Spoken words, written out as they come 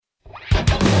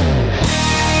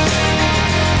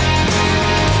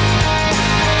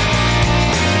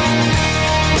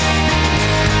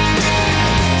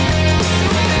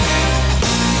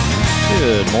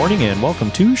Good morning and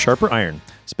welcome to Sharper Iron.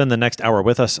 Spend the next hour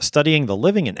with us studying the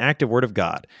living and active Word of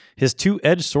God, His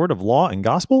two-edged sword of law and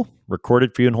gospel,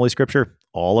 recorded for you in Holy Scripture,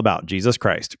 all about Jesus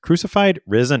Christ, crucified,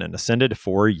 risen, and ascended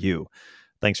for you.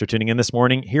 Thanks for tuning in this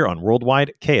morning here on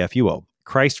Worldwide KFUO.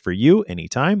 Christ for you,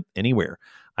 anytime, anywhere.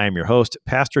 I am your host,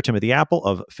 Pastor Timothy Apple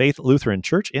of Faith Lutheran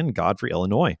Church in Godfrey,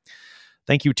 Illinois.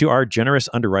 Thank you to our generous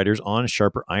underwriters on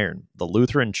Sharper Iron, the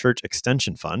Lutheran Church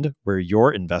Extension Fund, where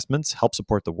your investments help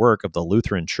support the work of the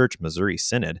Lutheran Church Missouri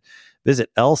Synod.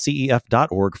 Visit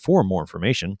lcef.org for more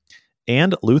information.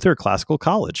 And Luther Classical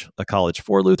College, a college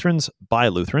for Lutherans by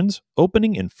Lutherans,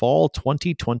 opening in fall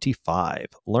 2025.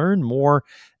 Learn more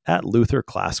at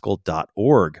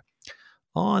lutherclassical.org.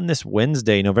 On this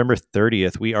Wednesday, November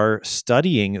 30th, we are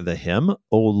studying the hymn,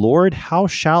 O Lord, How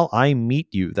Shall I Meet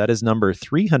You? That is number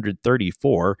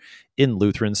 334 in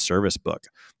Lutheran's service book.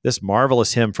 This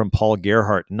marvelous hymn from Paul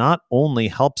Gerhardt not only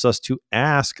helps us to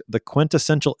ask the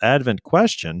quintessential Advent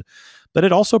question, but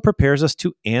it also prepares us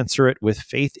to answer it with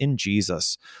faith in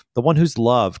Jesus, the one whose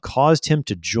love caused him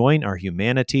to join our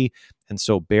humanity and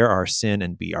so bear our sin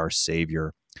and be our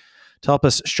Savior. To help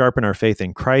us sharpen our faith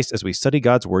in Christ as we study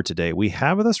God's Word today, we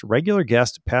have with us regular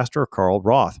guest, Pastor Carl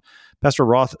Roth. Pastor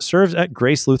Roth serves at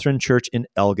Grace Lutheran Church in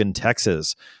Elgin,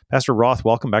 Texas. Pastor Roth,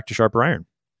 welcome back to Sharper Iron.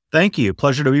 Thank you.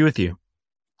 Pleasure to be with you.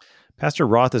 Pastor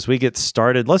Roth, as we get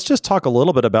started, let's just talk a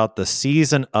little bit about the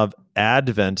season of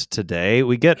Advent today.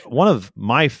 We get one of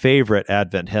my favorite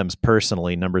Advent hymns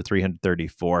personally, number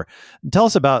 334. Tell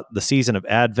us about the season of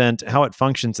Advent, how it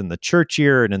functions in the church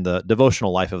year and in the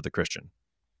devotional life of the Christian.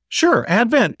 Sure.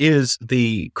 Advent is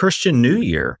the Christian New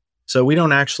Year. So we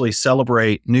don't actually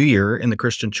celebrate New Year in the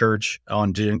Christian church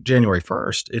on January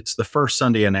 1st. It's the first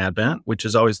Sunday in Advent, which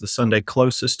is always the Sunday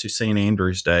closest to St.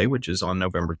 Andrew's Day, which is on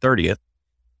November 30th.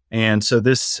 And so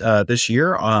this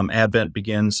year, Advent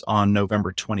begins on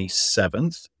November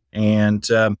 27th. And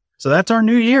so that's our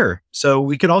new year. So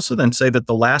we could also then say that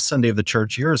the last Sunday of the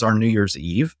church year is our New Year's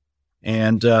Eve.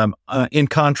 And in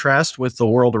contrast with the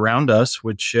world around us,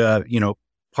 which,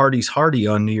 parties hardy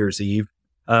on New Year's Eve,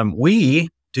 we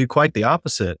do quite the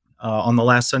opposite. On the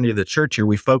last Sunday of the church year,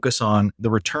 we focus on the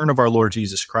return of our Lord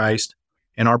Jesus Christ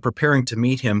and are preparing to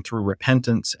meet him through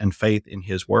repentance and faith in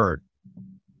his word.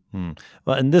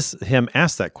 Well, and this hymn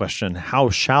asks that question, how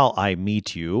shall I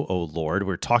meet you, O Lord?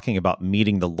 We're talking about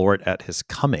meeting the Lord at his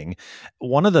coming.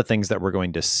 One of the things that we're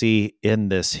going to see in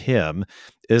this hymn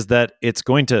is that it's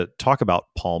going to talk about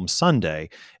Palm Sunday.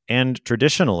 And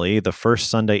traditionally, the first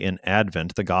Sunday in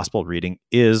Advent, the gospel reading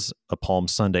is a Palm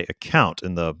Sunday account.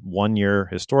 In the one-year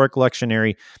historic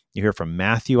lectionary, you hear from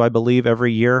Matthew, I believe,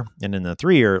 every year. And in the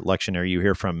three-year lectionary, you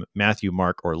hear from Matthew,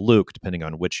 Mark, or Luke, depending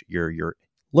on which year you're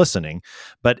listening.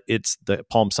 But it's the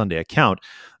Palm Sunday account.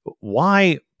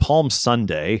 Why Palm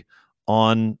Sunday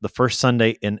on the first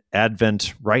Sunday in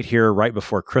Advent right here, right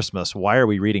before Christmas? Why are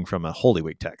we reading from a Holy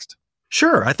Week text?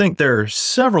 Sure. I think there are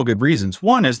several good reasons.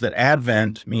 One is that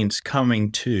Advent means coming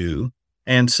to.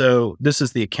 And so this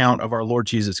is the account of our Lord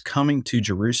Jesus coming to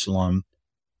Jerusalem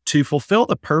to fulfill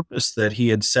the purpose that he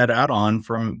had set out on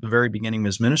from the very beginning of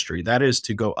his ministry. That is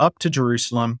to go up to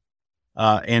Jerusalem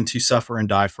and to suffer and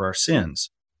die for our sins.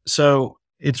 So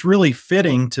it's really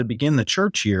fitting to begin the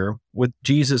church year with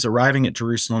Jesus arriving at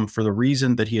Jerusalem for the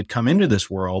reason that he had come into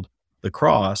this world, the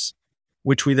cross,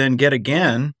 which we then get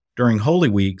again during Holy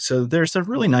Week. So there's a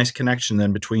really nice connection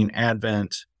then between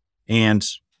Advent and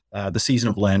the season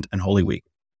of Lent and Holy Week.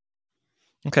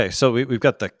 Okay, so we've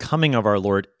got the coming of our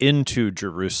Lord into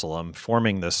Jerusalem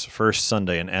forming this first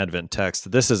Sunday in Advent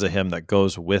text. This is a hymn that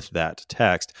goes with that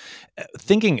text.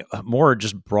 Thinking more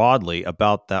just broadly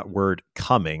about that word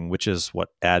coming, which is what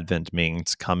Advent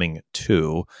means, coming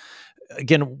to.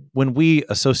 Again, when we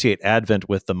associate Advent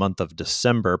with the month of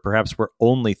December, perhaps we're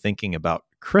only thinking about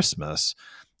Christmas.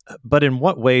 But in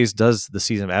what ways does the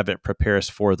season of Advent prepare us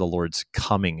for the Lord's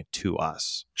coming to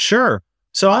us? Sure.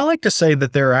 So I like to say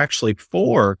that there are actually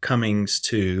four comings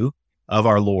to of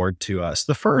our Lord to us.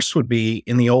 The first would be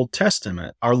in the Old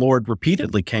Testament. Our Lord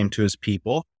repeatedly came to his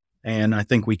people, and I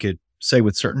think we could say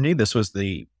with certainty this was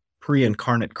the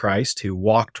pre-incarnate Christ who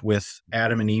walked with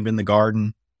Adam and Eve in the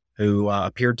garden, who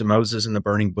appeared to Moses in the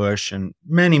burning bush, and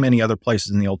many, many other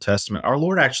places in the Old Testament. Our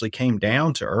Lord actually came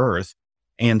down to earth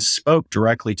and spoke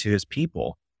directly to his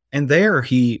people. And there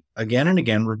he again and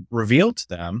again revealed to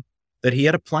them that he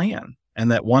had a plan and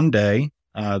that one day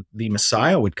the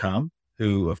Messiah would come,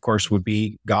 who of course would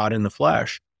be God in the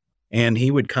flesh, and he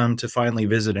would come to finally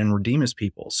visit and redeem his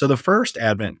people. So the first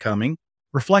Advent coming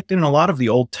reflected in a lot of the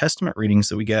Old Testament readings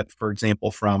that we get, for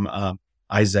example, from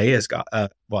I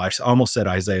almost said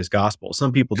Isaiah's gospel.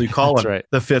 Some people do call him right.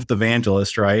 the fifth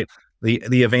evangelist, right?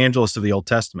 the evangelist of the Old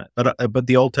Testament. But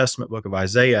the Old Testament book of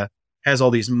Isaiah has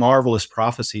all these marvelous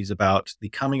prophecies about the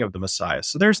coming of the Messiah.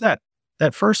 So there's that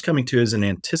first coming to is an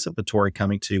anticipatory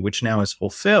coming to, which now is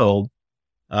fulfilled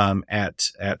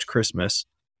at Christmas.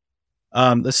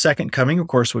 The second coming, of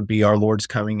course, would be our Lord's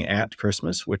coming at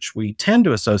Christmas, which we tend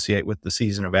to associate with the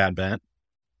season of Advent.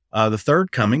 The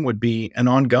third coming would be an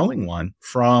ongoing one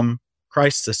from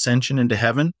Christ's ascension into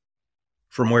heaven,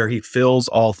 from where he fills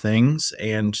all things.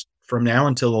 And from now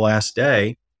until the last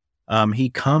day, he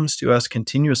comes to us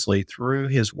continuously through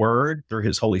his word, through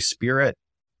his Holy Spirit,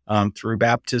 through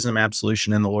baptism,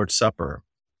 absolution, and the Lord's Supper.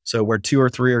 So where 2 or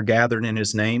 3 are gathered in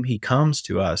his name, he comes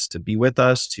to us to be with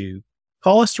us, to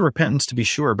call us to repentance, to be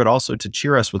sure, but also to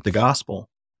cheer us with the gospel.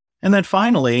 And then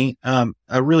finally,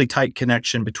 a really tight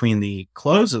connection between the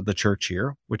close of the church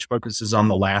year, which focuses on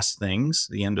the last things,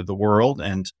 the end of the world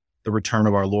and the return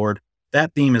of our Lord.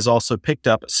 That theme is also picked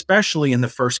up, especially in the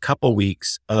first couple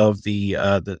weeks of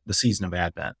the season of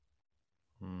Advent.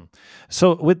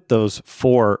 So with those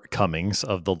 4 comings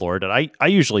of the Lord, and I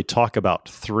usually talk about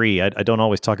 3. I don't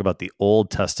always talk about the Old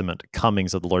Testament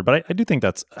comings of the Lord, but I do think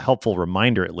that's a helpful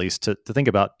reminder, at least, to think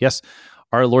about, yes,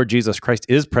 our Lord Jesus Christ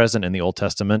is present in the Old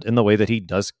Testament in the way that he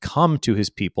does come to his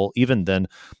people, even then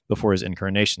before his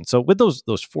incarnation. So with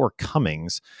those 4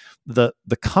 comings, the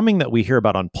coming that we hear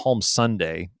about on Palm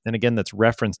Sunday, and again, that's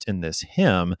referenced in this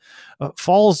hymn,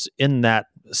 falls in that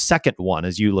second one,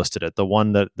 as you listed it, the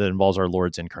one that involves our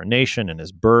Lord's incarnation and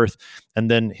his birth,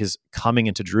 and then his coming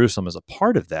into Jerusalem as a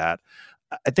part of that.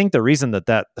 I think the reason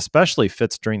that especially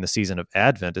fits during the season of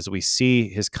Advent is we see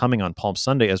his coming on Palm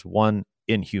Sunday as one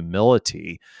in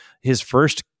humility. His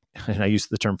first, and I use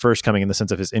the term first coming in the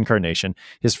sense of his incarnation,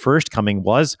 his first coming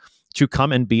was to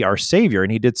come and be our Savior.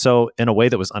 And he did so in a way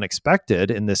that was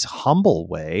unexpected, in this humble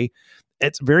way.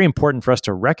 It's very important for us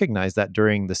to recognize that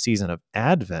during the season of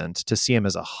Advent, to see him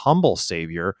as a humble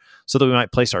Savior, so that we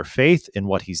might place our faith in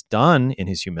what he's done in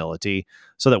his humility,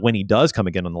 so that when he does come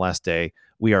again on the last day,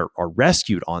 we are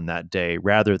rescued on that day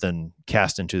rather than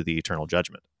cast into the eternal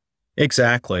judgment.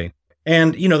 Exactly.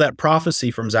 And, that prophecy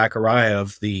from Zechariah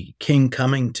of the king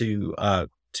coming to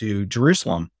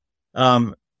Jerusalem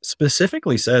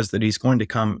specifically says that he's going to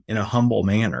come in a humble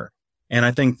manner. And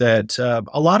I think that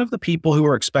a lot of the people who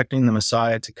were expecting the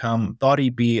Messiah to come thought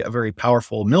he'd be a very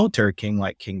powerful military king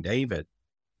like King David.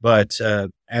 But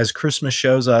as Christmas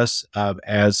shows us,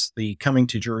 as the coming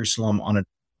to Jerusalem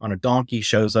on a donkey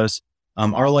shows us,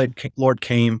 our Lord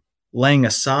came laying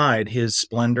aside his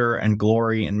splendor and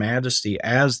glory and majesty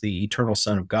as the eternal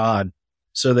Son of God,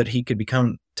 so that he could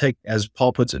take, as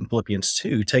Paul puts it in Philippians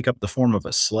 2, take up the form of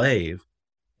a slave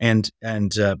and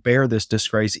bear this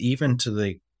disgrace, even to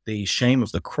the shame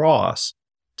of the cross,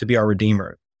 to be our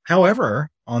Redeemer. However,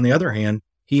 on the other hand,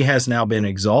 he has now been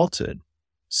exalted,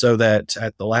 so that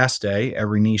at the last day,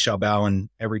 every knee shall bow and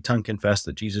every tongue confess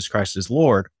that Jesus Christ is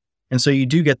Lord. And so you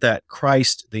do get that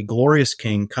Christ, the glorious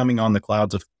King, coming on the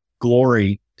clouds of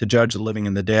glory to judge the living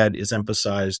and the dead, is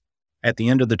emphasized at the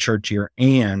end of the church year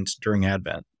and during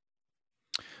Advent.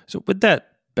 So with that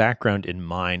background in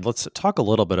mind, let's talk a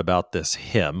little bit about this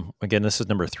hymn. Again, this is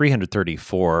number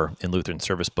 334 in Lutheran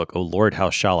Service Book, "O Lord, How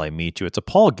Shall I Meet You?" It's a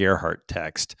Paul Gerhardt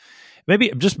text.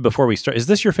 Maybe just before we start, is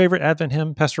this your favorite Advent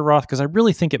hymn, Pastor Roth? Because I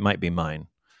really think it might be mine.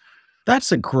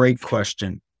 That's a great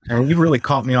question. And you really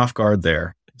caught me off guard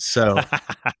there. So,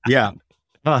 yeah.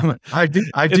 I do.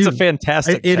 It's a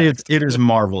fantastic text. It is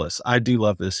marvelous. I do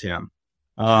love this hymn.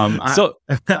 I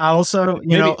also,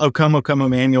 O Come,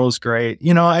 Emmanuel is great.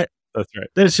 That's right.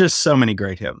 There's just so many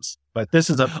great hymns, but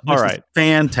this is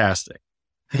fantastic.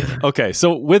 Okay,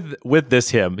 so with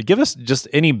this hymn, give us just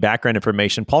any background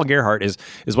information. Paul Gerhardt is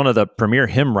one of the premier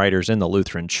hymn writers in the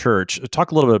Lutheran Church.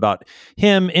 Talk a little bit about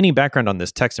him, any background on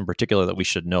this text in particular that we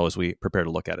should know as we prepare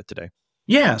to look at it today.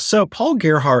 Yeah, so Paul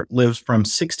Gerhardt lives from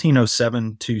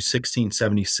 1607 to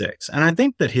 1676, and I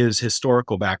think that his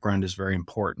historical background is very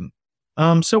important.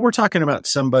 So we're talking about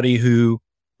somebody who,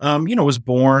 was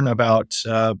born about,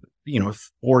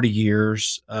 40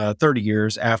 years, 30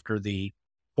 years after the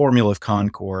Formula of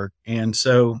Concord. And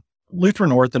so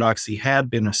Lutheran Orthodoxy had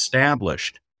been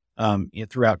established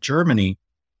throughout Germany.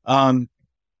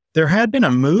 There had been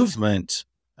a movement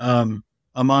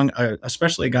among,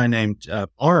 especially a guy named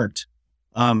Arndt,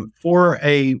 for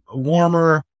a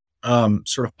warmer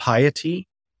sort of piety,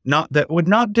 that would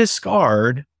not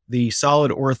discard the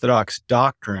solid Orthodox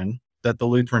doctrine that the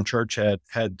Lutheran Church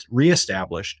had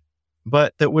reestablished,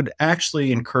 but that would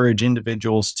actually encourage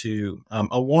individuals to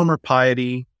a warmer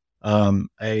piety,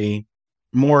 a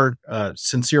more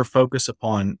sincere focus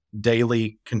upon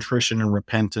daily contrition and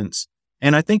repentance.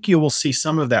 And I think you will see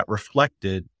some of that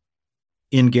reflected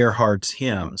in Gerhard's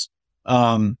hymns.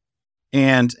 And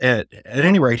at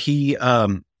any rate,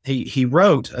 he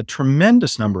wrote a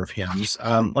tremendous number of hymns.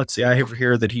 Let's see, I have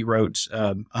here that he wrote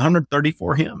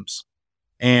 134 hymns,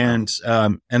 and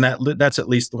that's at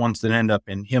least the ones that end up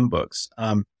in hymn books.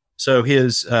 So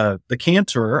the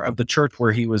cantor of the church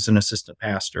where he was an assistant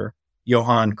pastor,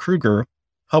 Johann Kruger,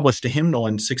 published a hymnal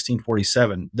in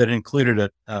 1647 that included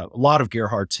a lot of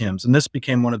Gerhard's hymns, and this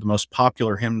became one of the most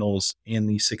popular hymnals in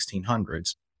the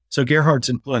 1600s. So Gerhard's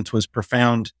influence was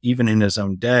profound even in his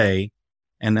own day,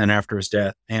 and then after his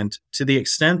death. And to the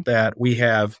extent that we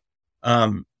have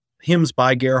hymns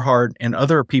by Gerhard and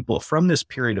other people from this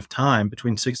period of time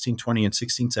between 1620 and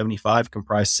 1675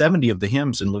 comprise 70 of the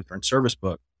hymns in Lutheran Service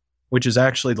Book, which is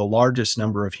actually the largest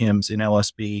number of hymns in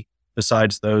LSB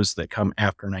besides those that come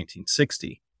after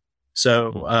 1960.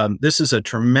 So this is a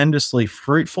tremendously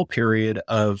fruitful period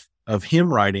of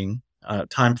hymn writing,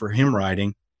 time for hymn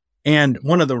writing. And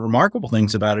one of the remarkable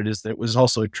things about it is that it was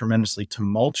also a tremendously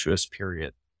tumultuous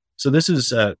period. So this is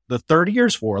the 30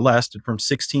 Years' War lasted from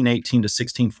 1618 to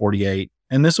 1648.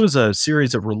 And this was a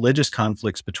series of religious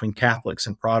conflicts between Catholics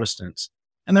and Protestants.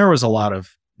 And there was a lot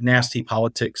of nasty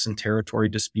politics and territory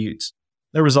disputes.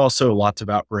 There was also lots of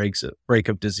outbreaks, break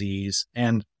of disease.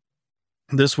 And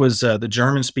this was the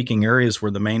German-speaking areas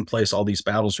were the main place all these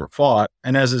battles were fought.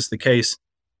 And as is the case,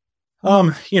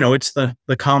 it's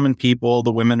the common people,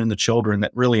 the women and the children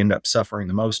that really end up suffering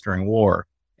the most during war.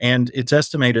 And it's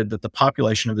estimated that the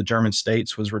population of the German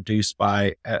states was reduced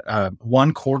by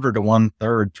 1/4 to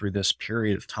 1/3 through this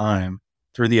period of time,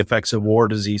 through the effects of war,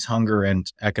 disease, hunger,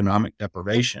 and economic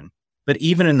deprivation. But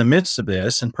even in the midst of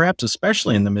this, and perhaps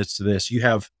especially in the midst of this, you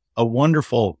have a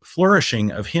wonderful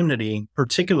flourishing of hymnody,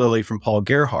 particularly from Paul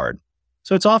Gerhard.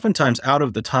 So it's oftentimes out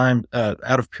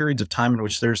of periods of time in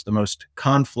which there's the most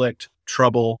conflict,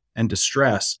 trouble, and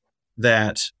distress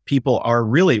that people are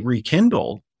really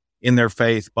rekindled in their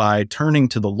faith by turning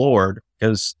to the Lord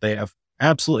because they have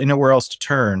absolutely nowhere else to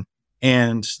turn.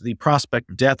 And the prospect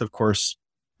of death, of course,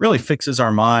 really fixes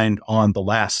our mind on the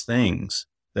last things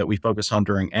that we focus on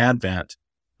during Advent.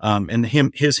 And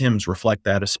his hymns reflect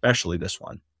that, especially this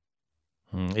one.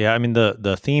 Yeah, I mean,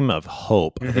 the theme of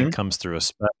hope, I think, comes through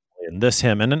especially in this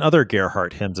hymn and in other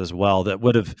Gerhard hymns as well that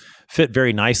would have fit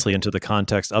very nicely into the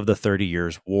context of the 30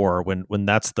 Years' War when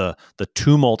that's the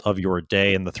tumult of your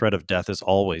day and the threat of death is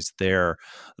always there.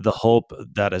 The hope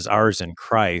that is ours in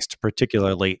Christ,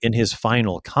 particularly in his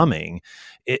final coming,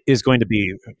 is going to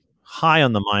be high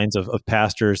on the minds of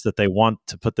pastors, that they want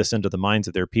to put this into the minds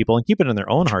of their people and keep it in their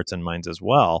own hearts and minds as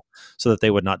well, so that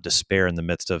they would not despair in the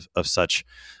midst of such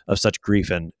grief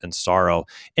and sorrow.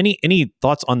 Any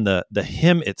thoughts on the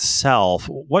hymn itself?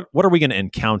 What are we going to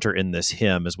encounter in this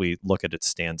hymn as we look at its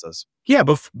stanzas? Yeah,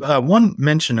 but one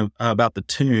mention about the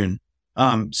tune.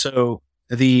 So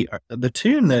the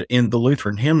tune that in the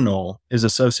Lutheran hymnal is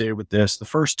associated with this, the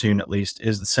first tune at least,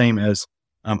 is the same as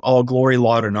All Glory,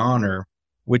 Laud, and Honor,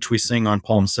 which we sing on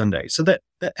Palm Sunday. So that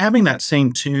having that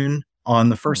same tune on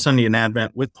the first Sunday in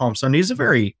Advent with Palm Sunday is a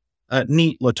very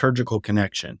neat liturgical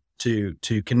connection to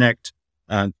connect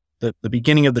the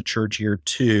beginning of the church year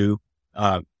to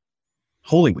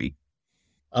Holy Week.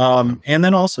 And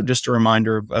then also just a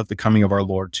reminder of the coming of our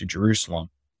Lord to Jerusalem.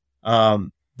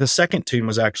 The second tune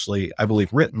was actually, I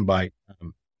believe, written by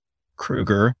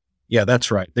Kruger. Yeah, that's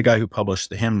right. The guy who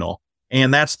published the hymnal.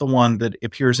 And that's the one that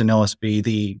appears in LSB.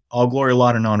 The All Glory,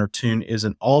 Laud, and Honor tune is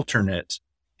an alternate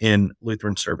in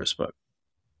Lutheran Service Book.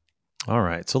 All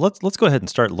right. So let's go ahead and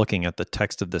start looking at the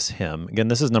text of this hymn. Again,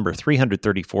 this is number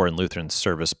 334 in Lutheran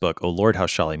Service Book. O Lord, how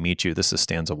shall I meet you? This is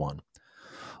stanza 1.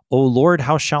 O Lord,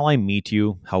 how shall I meet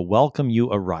you? How welcome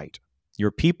you aright.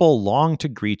 Your people long to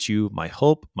greet you, my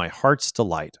hope, my heart's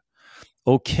delight.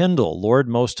 O kindle, Lord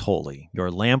most holy, your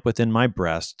lamp within my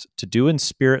breast, to do in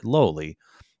spirit lowly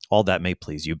all that may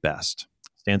please you best.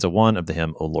 Stanza 1 of the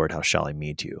hymn, O Lord, how shall I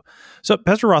meet you? So,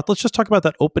 Pastor Roth, let's just talk about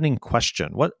that opening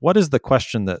question. What is the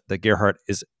question that Gerhard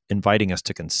is inviting us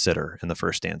to consider in the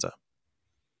first stanza?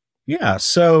 Yeah,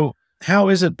 so how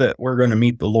is it that we're going to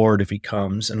meet the Lord if he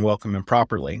comes and welcome him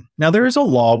properly? Now, there is a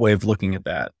law way of looking at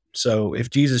that. So if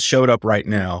Jesus showed up right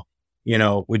now,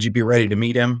 would you be ready to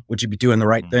meet him? Would you be doing the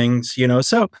right things?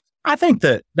 So I think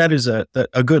that is a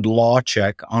good law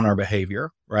check on our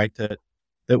behavior, right? That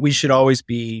we should always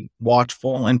be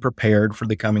watchful and prepared for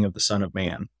the coming of the Son of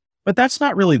Man. But that's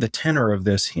not really the tenor of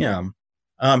this hymn.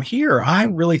 Here, I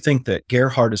really think that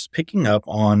Gerhard is picking up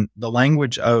on the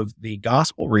language of the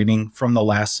gospel reading from the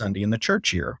last Sunday in the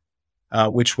church year,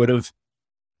 which would have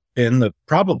been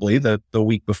probably the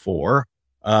week before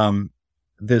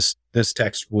this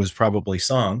text was probably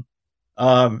sung.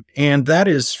 And that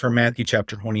is from Matthew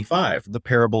chapter 25, the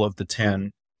parable of the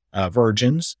 10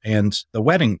 virgins and the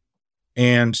wedding.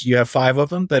 And you have 5 of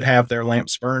them that have their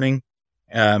lamps burning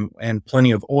and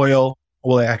plenty of oil.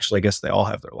 Well, actually, I guess they all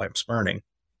have their lamps burning,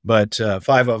 but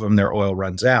 5 of them, their oil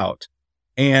runs out.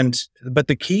 But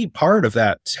the key part of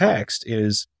that text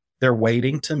is they're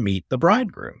waiting to meet the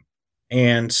bridegroom.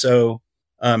 And so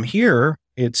here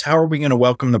it's, how are we going to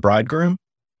welcome the bridegroom?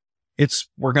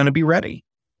 We're going to be ready.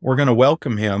 We're going to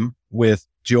welcome him with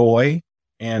joy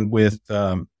and with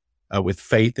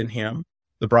faith in him.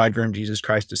 The bridegroom, Jesus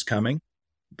Christ, is coming,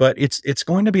 but it's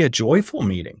going to be a joyful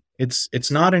meeting.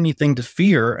 It's not anything to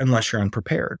fear unless you're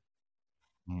unprepared.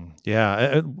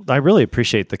 Yeah, I really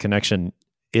appreciate the connection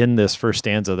in this first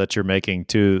stanza that you're making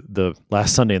to the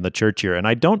last Sunday in the church year. And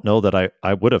I don't know that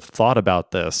I would have thought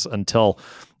about this until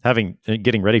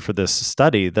getting ready for this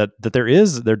study, that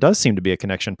there does seem to be a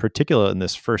connection, particularly in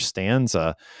this first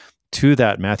stanza, to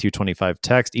that Matthew 25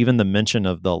 text, even the mention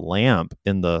of the lamp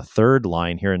in the 3rd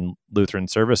line here in Lutheran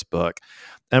Service Book.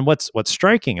 And what's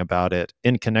striking about it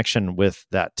in connection with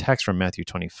that text from Matthew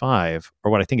 25,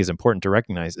 or what I think is important to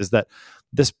recognize, is that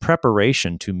this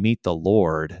preparation to meet the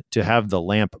Lord, to have the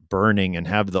lamp burning and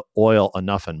have the oil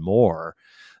enough and more,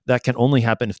 that can only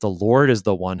happen if the Lord is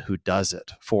the one who does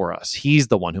it for us. He's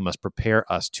the one who must prepare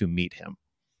us to meet him.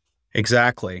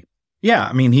 Exactly. Yeah,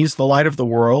 I mean, he's the light of the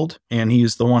world, and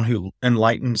he's the one who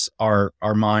enlightens our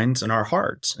minds and our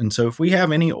hearts. And so if we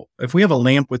have a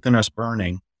lamp within us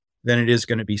burning, then it is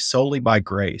going to be solely by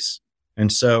grace.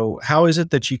 And so how is it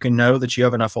that you can know that you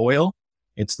have enough oil?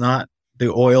 It's not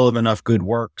the oil of enough good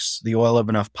works, the oil of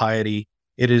enough piety.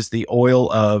 It is the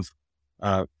oil of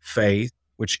faith,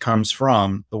 which comes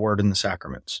from the word and the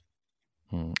sacraments.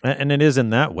 And it is in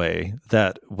that way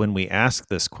that when we ask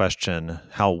this question,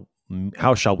 how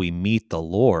shall we meet the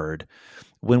Lord,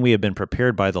 when we have been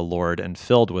prepared by the Lord and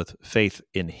filled with faith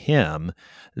in him,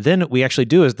 then we actually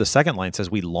do, as the second line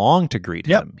says, we long to greet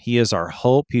him. He is our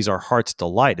hope. He's our heart's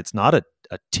delight. It's not a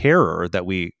terror that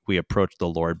we approach the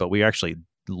Lord, but we actually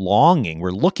longing.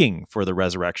 We're looking for the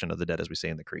resurrection of the dead, as we say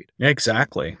in the Creed.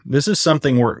 Exactly. This is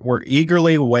something we're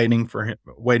eagerly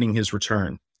waiting his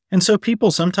return. And so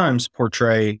people sometimes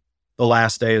portray the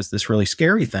last day as this really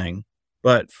scary thing.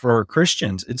 But for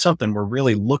Christians, it's something we're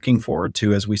really looking forward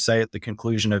to, as we say at the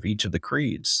conclusion of each of the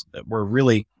creeds, that we're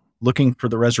really looking for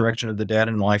the resurrection of the dead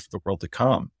and life of the world to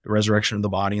come, the resurrection of the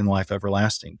body and life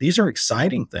everlasting. These are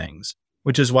exciting things,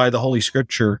 which is why the Holy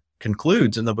Scripture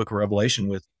concludes in the book of Revelation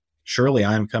with, "Surely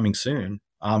I am coming soon.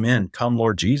 Amen. Come,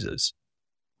 Lord Jesus."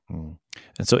 And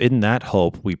so in that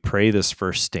hope, we pray this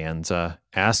first stanza,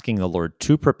 asking the Lord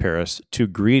to prepare us to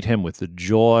greet him with the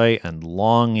joy and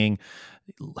longing,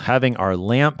 having our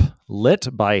lamp lit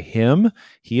by him.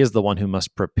 He is the one who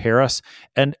must prepare us.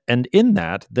 And in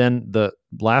that, then the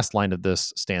last line of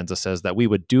this stanza says that we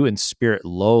would do in spirit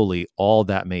lowly all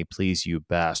that may please you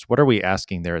best. What are we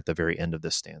asking there at the very end of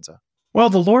this stanza? Well,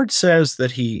 the Lord says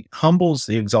that he humbles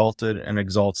the exalted and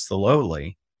exalts the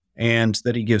lowly, and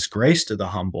that he gives grace to the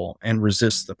humble and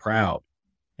resists the proud.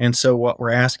 And so what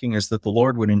we're asking is that the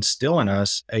Lord would instill in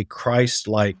us a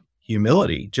Christ-like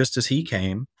humility, just as he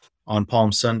came on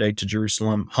Palm Sunday to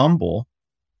Jerusalem humble.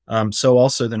 So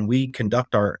also then we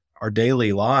conduct our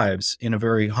daily lives in a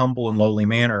very humble and lowly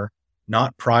manner,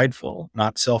 not prideful,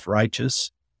 not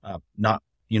self-righteous, not,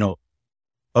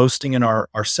 boasting in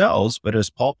ourselves, but as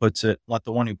Paul puts it, let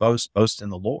the one who boasts boast in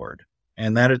the Lord.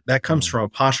 And that comes from a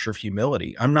posture of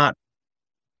humility. I'm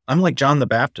like John the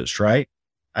Baptist, right?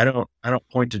 I don't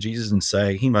point to Jesus and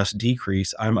say, he must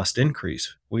decrease, I must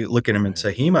increase. We look at him and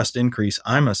say, he must increase,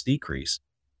 I must decrease,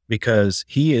 because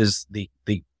he is the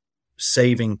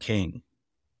saving king.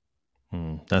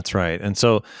 That's right. And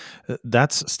so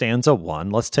that's stanza 1.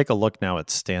 Let's take a look now at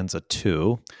stanza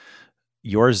 2.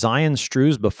 Your Zion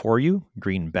strews before you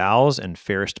green boughs and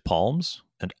fairest palms,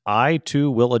 and I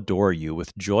too will adore you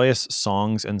with joyous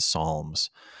songs and psalms.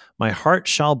 My heart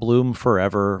shall bloom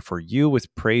forever for you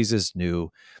with praises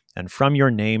new, and from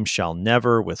your name shall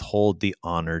never withhold the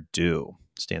honor due.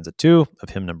 Stanza 2 of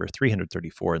hymn number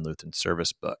 334 in Lutheran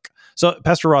Service Book. So,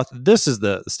 Pastor Roth, this is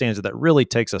the stanza that really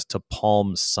takes us to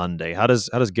Palm Sunday. How does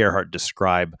Gerhard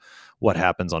describe what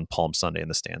happens on Palm Sunday in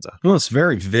the stanza? Well, it's a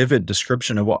very vivid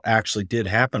description of what actually did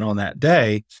happen on that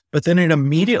day, but then it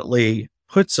immediately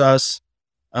puts us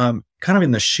kind of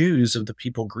in the shoes of the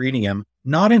people greeting him,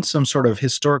 not in some sort of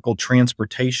historical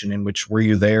transportation in which were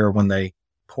you there when they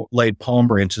laid palm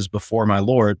branches before my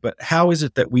Lord, but how is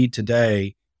it that we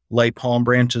today lay palm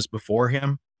branches before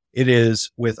him? It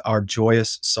is with our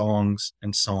joyous songs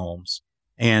and psalms.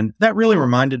 And that really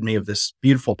reminded me of this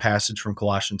beautiful passage from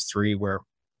Colossians 3, where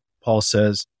Paul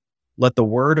says, Let the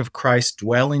word of Christ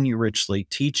dwell in you richly,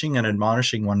 teaching and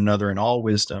admonishing one another in all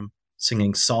wisdom,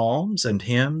 singing psalms and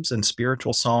hymns and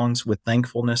spiritual songs with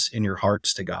thankfulness in your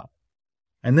hearts to God.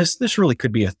 And this really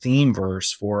could be a theme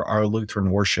verse for our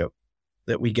Lutheran worship,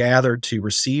 that we gather to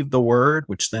receive the word,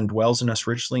 which then dwells in us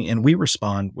richly, and we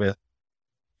respond with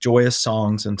joyous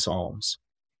songs and psalms.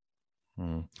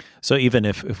 So even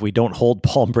if we don't hold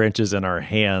palm branches in our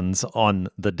hands on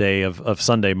the day of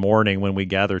Sunday morning when we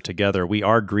gather together, we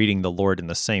are greeting the Lord in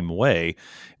the same way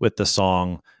with the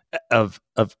song of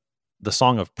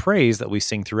praise that we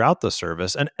sing throughout the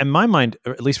service. And my mind,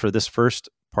 or at least for this first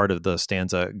part of the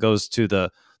stanza, goes to the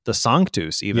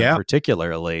Sanctus even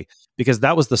particularly, because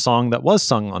that was the song that was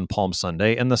sung on Palm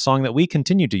Sunday and the song that we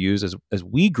continue to use as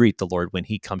we greet the Lord when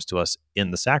he comes to us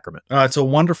in the sacrament. It's a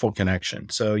wonderful connection.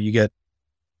 So you get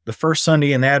the first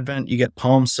Sunday in Advent, you get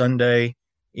Palm Sunday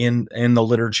in the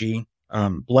liturgy.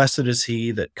 Blessed is he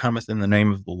that cometh in the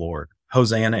name of the Lord.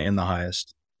 Hosanna in the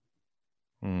highest.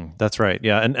 That's right.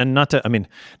 Yeah. And not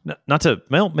to,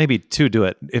 well, maybe to do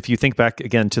it. If you think back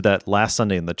again to that last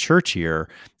Sunday in the church year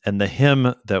and the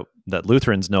hymn that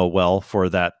Lutherans know well for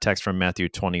that text from Matthew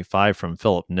 25 from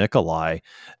Philip Nicolai,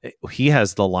 he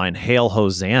has the line, Hail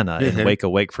Hosanna, and Wake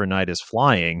Awake for night is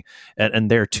flying.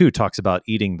 And there too talks about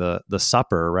eating the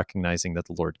supper, recognizing that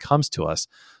the Lord comes to us.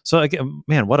 So again,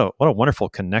 man, what a wonderful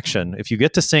connection. If you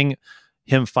get to sing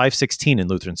hymn 516 in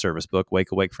Lutheran Service Book,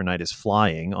 Wake Awake for night is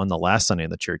flying, on the last Sunday in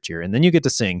the church year, and then you get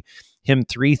to sing hymn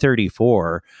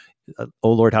 334,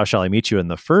 O Lord, how shall I meet you, in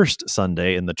the first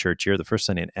Sunday in the church year, the first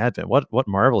Sunday in Advent. What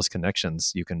marvelous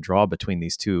connections you can draw between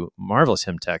these two marvelous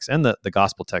hymn texts and the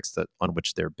gospel text on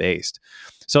which they're based.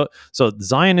 So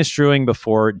Zion is strewing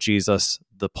before Jesus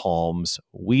the palms.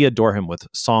 We adore him with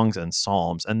songs and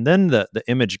psalms. And then the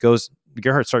image goes,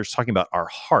 Gerhard starts talking about our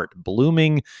heart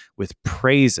blooming with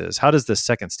praises. How does this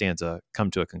second stanza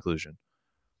come to a conclusion?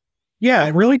 Yeah,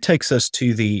 it really takes us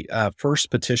to the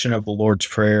first petition of the Lord's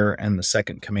Prayer and the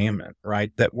second commandment,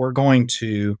 right? That we're going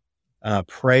to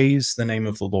praise the name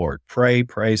of the Lord, pray,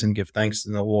 praise, and give thanks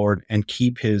to the Lord, and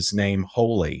keep his name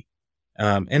holy.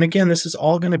 And again, this is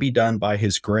all going to be done by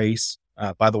his grace,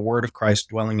 by the word of Christ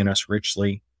dwelling in us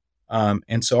richly.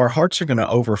 And so our hearts are going to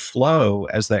overflow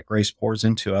as that grace pours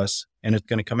into us, and it's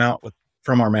going to come out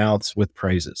from our mouths with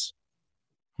praises.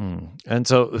 And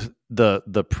so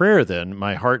the prayer then,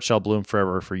 my heart shall bloom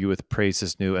forever for you with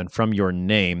praises new, and from your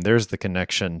name, there's the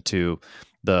connection to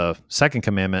the second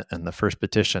commandment and the first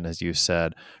petition, as you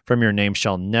said, from your name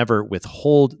shall never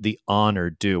withhold the honor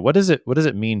due. What does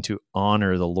it mean to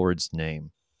honor the Lord's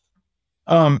name?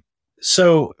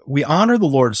 So we honor the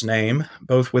Lord's name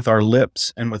both with our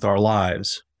lips and with our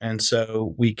lives. And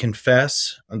so we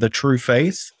confess the true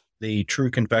faith, the true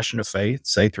confession of faith,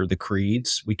 say through the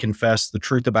creeds. We confess the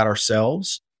truth about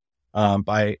ourselves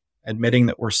by admitting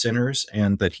that we're sinners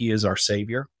and that he is our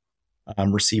Savior,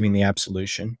 receiving the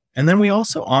absolution. And then we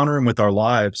also honor him with our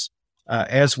lives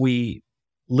as we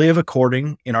live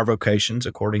in our vocations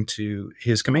according to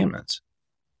his commandments.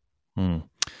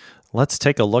 Let's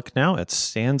take a look now at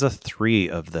stanza 3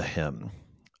 of the hymn.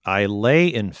 I lay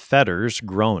in fetters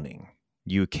groaning.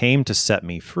 You came to set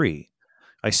me free.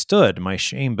 I stood, my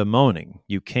shame bemoaning.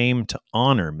 You came to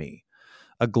honor me.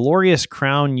 A glorious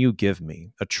crown you give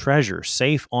me, a treasure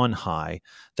safe on high,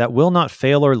 that will not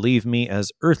fail or leave me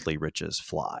as earthly riches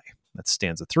fly. That's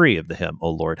stanza 3 of the hymn, O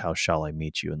Lord, how shall I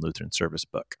meet you, in Lutheran Service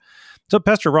Book. So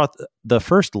Pastor Roth, the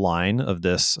first line of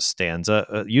this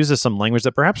stanza uses some language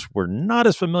that perhaps we're not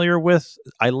as familiar with.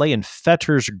 I lay in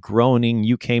fetters groaning,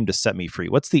 you came to set me free.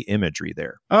 What's the imagery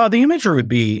there? The imagery would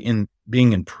be in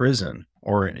being in prison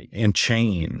or in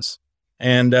chains.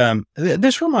 And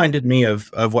this reminded me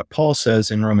of what Paul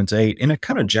says in Romans 8, in a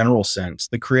kind of general sense.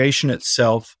 The creation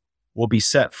itself will be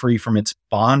set free from its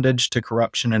bondage to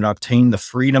corruption and obtain the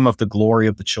freedom of the glory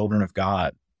of the children of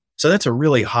God. So that's a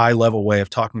really high level way of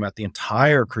talking about the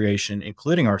entire creation,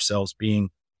 including ourselves being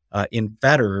in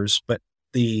fetters, but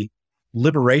the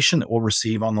liberation that we'll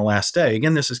receive on the last day.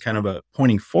 Again, this is kind of a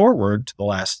pointing forward to the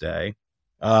last day.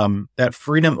 That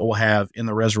freedom that we'll have in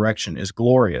the resurrection is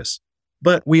glorious.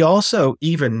 But we also,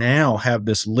 even now, have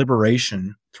this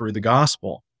liberation through the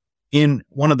gospel. In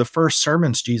one of the first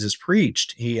sermons Jesus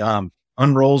preached, he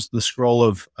unrolls the scroll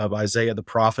of Isaiah the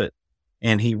prophet,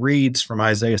 and he reads from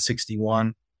Isaiah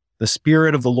 61, "The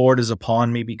Spirit of the Lord is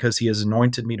upon me because he has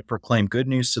anointed me to proclaim good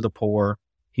news to the poor.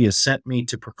 He has sent me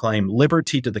to proclaim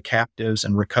liberty to the captives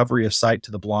and recovery of sight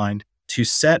to the blind, to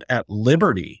set at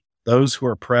liberty those who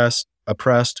are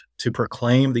oppressed, to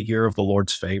proclaim the year of the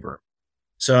Lord's favor."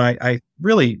 So I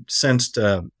really sensed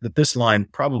that this line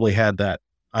probably had that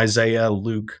Isaiah,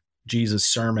 Luke, Jesus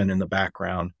sermon in the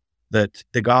background. that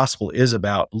the gospel is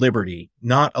about liberty,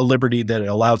 not a liberty that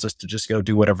allows us to just go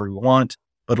do whatever we want,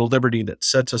 but a liberty that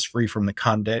sets us free from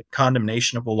the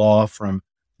condemnation of the law, from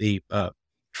the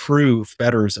true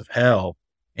fetters of hell,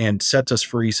 and sets us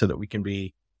free so that we can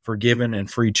be forgiven and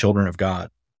free children of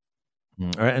God.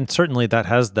 And certainly that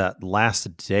has that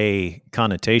last day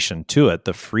connotation to it,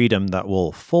 the freedom that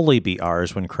will fully be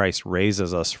ours when Christ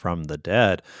raises us from the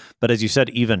dead. But as you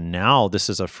said, even now, this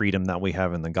is a freedom that we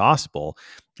have in the gospel.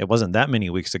 It wasn't that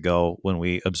many weeks ago when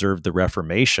we observed the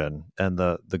Reformation, and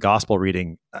the gospel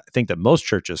reading, I think that most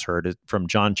churches heard it from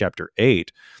John chapter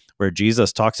 8, where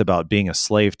Jesus talks about being a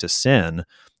slave to sin.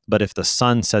 But if the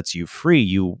Son sets you free,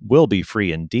 you will be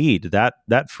free indeed.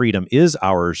 That freedom is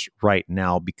ours right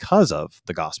now because of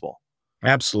the gospel.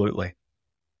 Absolutely.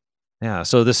 Yeah,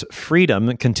 so this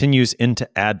freedom continues into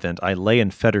Advent. I lay in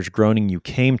fetters groaning, you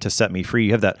came to set me free.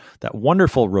 You have that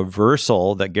wonderful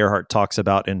reversal that Gerhardt talks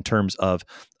about in terms of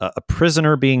a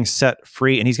prisoner being set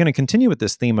free. And he's going to continue with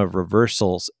this theme of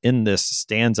reversals in this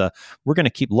stanza. We're going to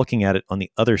keep looking at it on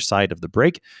the other side of the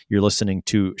break. You're listening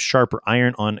to Sharper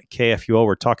Iron on KFUO.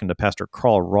 We're talking to Pastor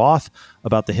Carl Roth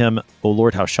about the hymn, O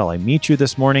Lord, How Shall I Meet You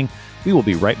this morning. We will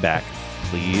be right back.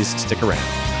 Please stick around.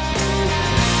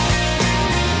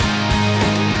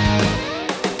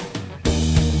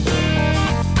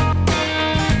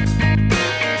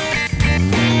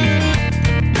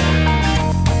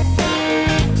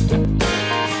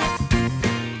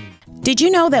 Did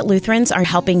you know that Lutherans are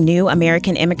helping new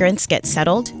American immigrants get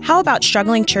settled? How about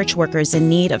struggling church workers in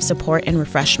need of support and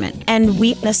refreshment? And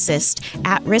we assist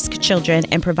at-risk children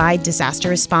and provide disaster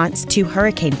response to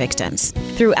hurricane victims.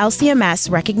 Through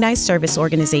LCMS recognized service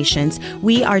organizations,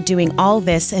 we are doing all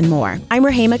this and more. I'm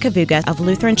Rahema Kavuga of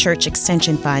Lutheran Church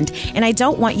Extension Fund, and I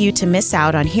don't want you to miss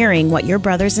out on hearing what your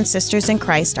brothers and sisters in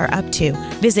Christ are up to.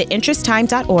 Visit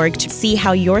interesttime.org to see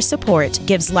how your support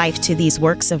gives life to these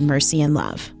works of mercy and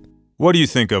love. What do you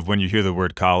think of when you hear the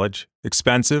word college?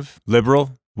 Expensive?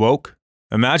 Liberal? Woke?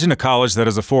 Imagine a college that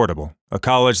is affordable, a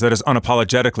college that is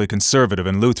unapologetically conservative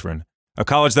and Lutheran, a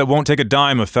college that won't take a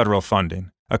dime of federal funding,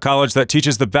 a college that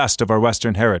teaches the best of our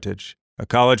Western heritage, a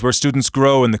college where students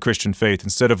grow in the Christian faith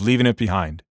instead of leaving it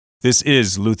behind. This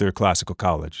is Luther Classical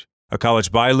College, a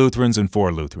college by Lutherans and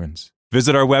for Lutherans.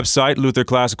 Visit our website,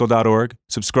 lutherclassical.org,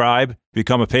 subscribe,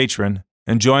 become a patron,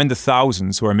 and join the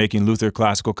thousands who are making Luther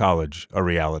Classical College a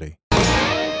reality.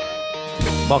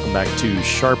 Welcome back to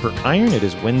Sharper Iron. It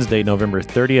is Wednesday, November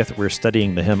 30th. We're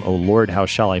studying the hymn, O Lord, How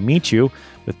Shall I Meet You,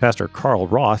 with Pastor Carl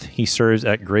Roth. He serves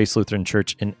at Grace Lutheran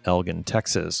Church in Elgin,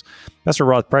 Texas. Pastor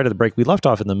Roth, prior to the break, we left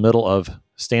off in the middle of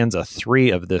stanza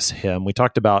 3 of this hymn. We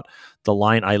talked about the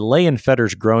line, I lay in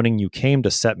fetters groaning, you came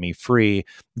to set me free.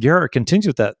 Gerhardt continues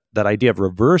with that idea of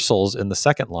reversals in the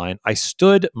second line. I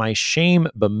stood my shame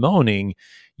bemoaning,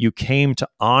 you came to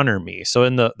honor me. So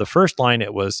in the first line,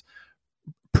 it was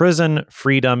prison,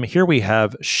 freedom. Here we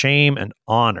have shame and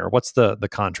honor. What's the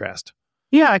contrast?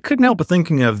 Yeah, I couldn't help but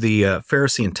thinking of the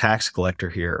Pharisee and tax collector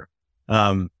here.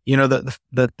 The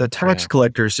tax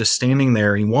collector is just standing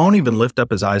there. He won't even lift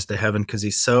up his eyes to heaven because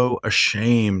he's so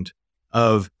ashamed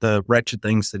of the wretched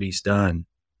things that he's done.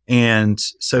 And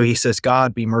so he says,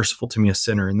 God, be merciful to me, a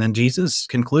sinner. And then Jesus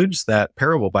concludes that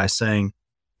parable by saying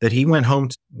that he went home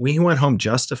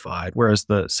justified, whereas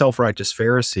the self-righteous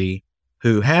Pharisee,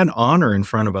 who had honor in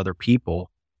front of other people,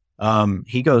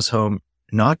 he goes home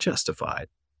not justified.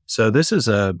 So this is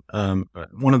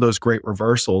one of those great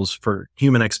reversals for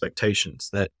human expectations,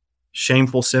 that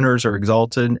shameful sinners are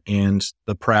exalted and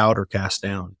the proud are cast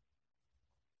down.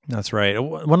 That's right.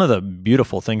 One of the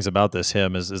beautiful things about this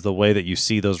hymn is the way that you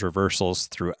see those reversals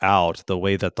throughout, the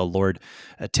way that the Lord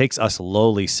takes us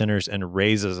lowly sinners and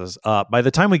raises us up. By the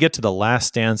time we get to the last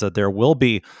stanza, there will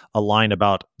be a line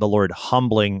about the Lord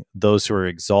humbling those who are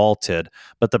exalted,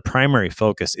 but the primary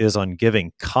focus is on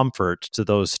giving comfort to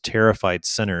those terrified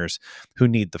sinners who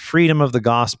need the freedom of the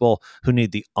gospel, who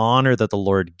need the honor that the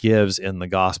Lord gives in the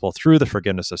gospel through the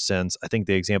forgiveness of sins. I think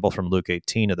the example from Luke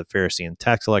 18 of the Pharisee and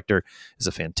tax collector is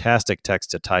a fantastic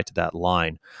text to tie to that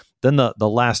line. Then the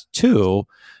last two,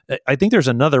 I think there's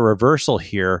another reversal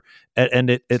here, and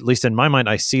at least in my mind,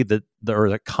 I see the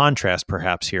contrast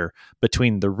perhaps here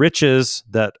between the riches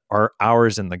that are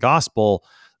ours in the gospel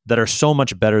that are so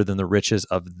much better than the riches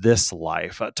of this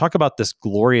life. Talk about this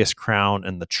glorious crown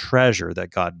and the treasure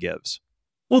that God gives.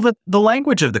 Well, the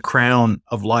language of the crown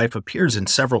of life appears in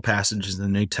several passages in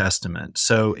the New Testament.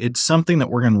 So it's something that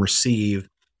we're going to receive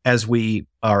as we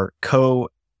are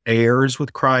co-heirs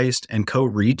with Christ and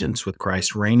co-regents with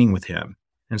Christ, reigning with him.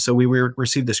 And so we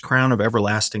receive this crown of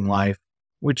everlasting life,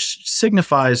 which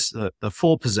signifies the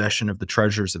full possession of the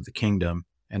treasures of the kingdom.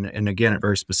 And again, it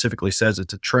very specifically says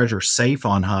it's a treasure safe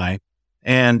on high.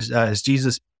 And as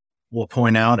Jesus will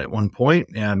point out at one point,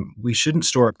 we shouldn't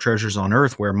store up treasures on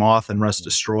earth where moth and rust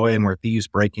destroy and where thieves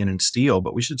break in and steal,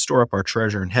 but we should store up our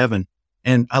treasure in heaven.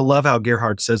 And I love how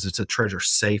Gerhard says it's a treasure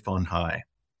safe on high.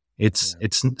 It's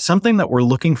something that we're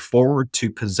looking forward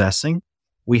to possessing.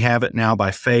 We have it now by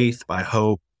faith, by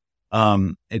hope.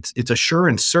 It's a sure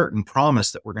and certain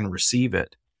promise that we're going to receive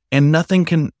it. And nothing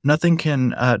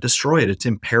can destroy it. It's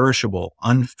imperishable,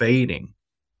 unfading,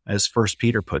 as First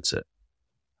Peter puts it.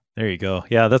 There you go.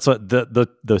 Yeah, that's what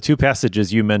the two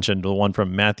passages you mentioned, the one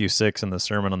from Matthew 6 and the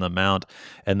Sermon on the Mount,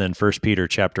 and then First Peter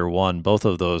chapter 1, both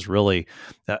of those really,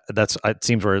 that's it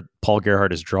seems where Paul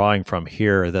Gerhard is drawing from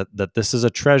here, that this is a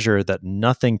treasure that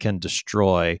nothing can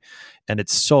destroy, and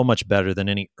it's so much better than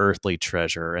any earthly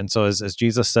treasure. And so as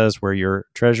Jesus says, where your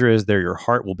treasure is, there your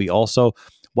heart will be also.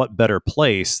 What better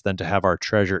place than to have our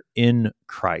treasure in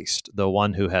Christ, the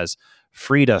one who has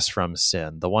freed us from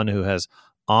sin, the one who has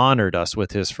honored us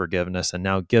with his forgiveness and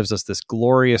now gives us this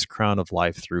glorious crown of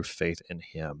life through faith in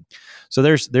him. So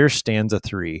there's stanza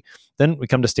 3. Then we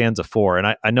come to stanza 4.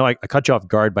 And I know I cut you off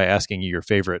guard by asking you your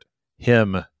favorite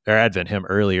hymn or Advent hymn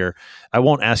earlier. I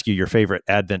won't ask you your favorite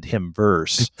Advent hymn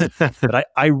verse, but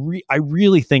I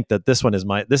really think that this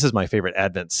is my favorite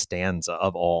Advent stanza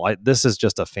of all. This is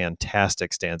just a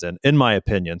fantastic stanza, in my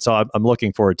opinion. So I'm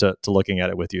looking forward to looking at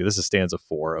it with you. This is stanza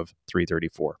 4 of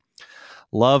 334.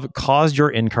 Love caused your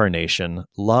incarnation.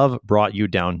 Love brought you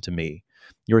down to me.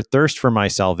 Your thirst for my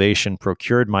salvation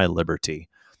procured my liberty.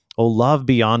 O love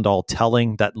beyond all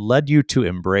telling that led you to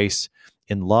embrace,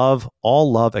 in love,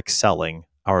 all love excelling,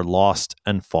 our lost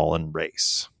and fallen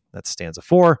race. That's stanza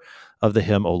 4 of the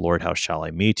hymn, O Lord, how shall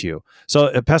I meet you?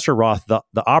 So, Pastor Roth, the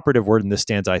operative word in this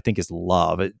stanza, I think, is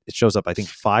love. It shows up, I think,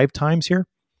 5 times here.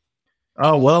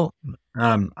 Oh, well,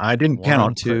 I didn't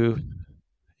count. 1, 2.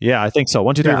 Yeah, I think so.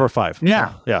 1, 2, 3, 4, 5.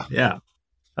 Yeah.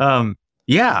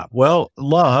 Well,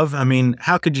 love, I mean,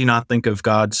 how could you not think of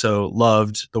God so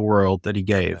loved the world that he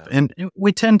gave? Yeah. And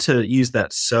we tend to use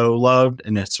that so loved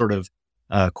in a sort of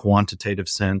quantitative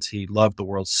sense. He loved the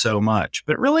world so much.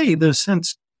 But really, the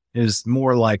sense is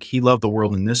more like he loved the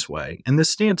world in this way. And this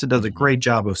stanza does a great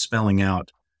job of spelling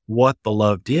out what the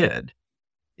love did.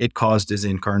 It caused his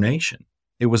incarnation.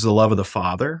 It was the love of the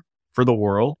Father for the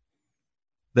world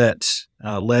that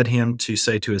led him to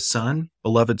say to his Son,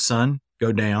 beloved Son,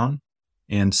 go down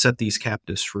and set these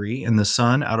captives free. And the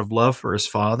Son, out of love for his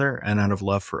Father and out of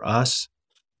love for us,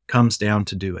 comes down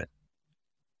to do it.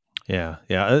 Yeah.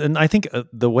 And I think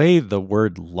the way the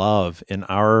word love in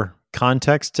our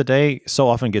context today so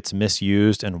often gets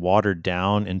misused and watered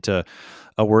down into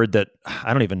a word that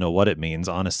I don't even know what it means,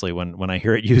 honestly, when I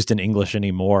hear it used in English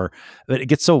anymore. But it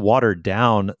gets so watered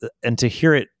down, and to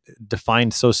hear it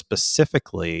defined so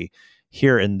specifically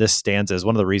here in this stanza is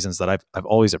one of the reasons that I've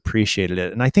always appreciated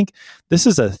it. And I think this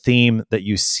is a theme that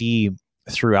you see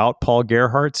throughout Paul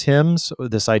Gerhardt's hymns,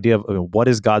 this idea of what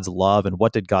is God's love and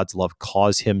what did God's love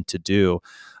cause him to do.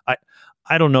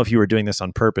 I don't know if you were doing this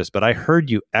on purpose, but I heard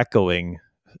you echoing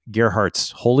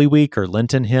Gerhardt's Holy Week or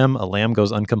Lenten hymn, A Lamb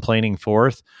Goes Uncomplaining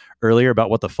Forth, earlier about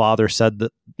what the Father said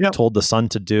that told the Son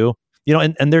to do. You know,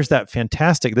 and there's that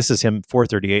fantastic, this is hymn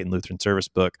 438 in Lutheran Service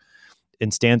Book.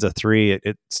 In stanza 3,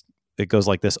 it goes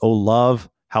like this: O love,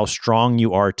 how strong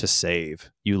you are to save.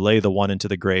 You lay the one into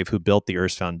the grave who built the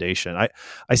earth's foundation.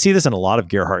 I see this in a lot of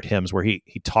Gerhardt hymns where he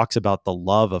talks about the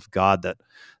love of God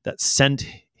that sent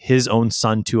his own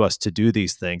Son to us to do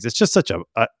these things. It's just such a,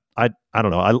 I don't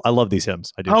know. I love these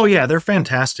hymns. I do. Oh yeah, they're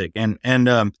fantastic. And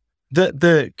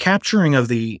the capturing of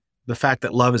the fact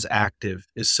that love is active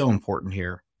is so important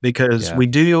here, because we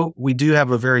do have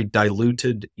a very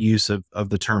diluted use of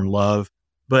the term love,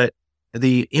 but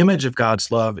the image of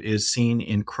God's love is seen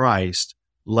in Christ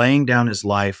laying down his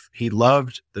life. He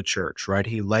loved the church, right?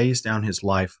 He lays down his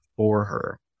life for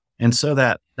her. And so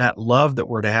that love that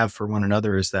we're to have for one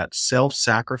another is that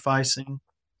self-sacrificing,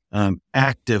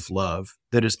 active love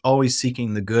that is always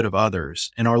seeking the good of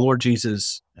others. And our Lord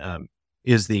Jesus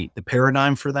is the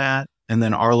paradigm for that. And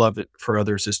then our love for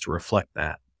others is to reflect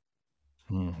that.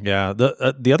 Yeah.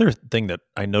 The other thing that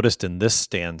I noticed in this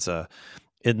stanza,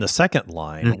 in the second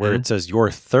line, where it says,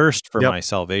 your thirst for my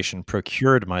salvation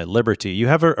procured my liberty, you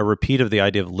have a repeat of the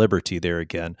idea of liberty there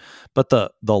again. But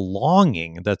the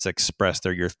longing that's expressed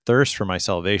there, your thirst for my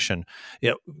salvation,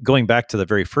 going back to the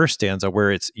very first stanza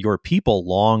where it's your people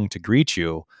long to greet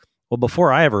you. Well,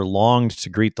 before I ever longed to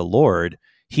greet the Lord,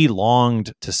 he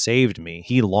longed to save me.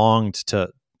 He longed to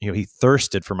he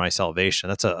thirsted for my salvation.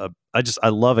 That's I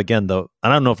love, again, though, I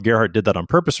don't know if Gerhard did that on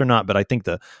purpose or not, but I think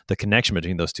the connection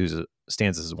between those two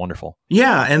stanzas is wonderful.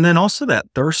 Yeah, and then also that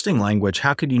thirsting language.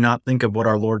 How could you not think of what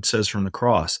our Lord says from the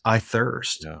cross? I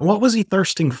thirst. Yeah. What was he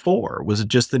thirsting for? Was it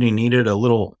just that he needed a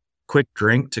little quick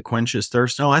drink to quench his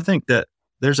thirst? No, I think that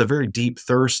there's a very deep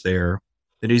thirst there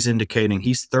that he's indicating.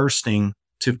 He's thirsting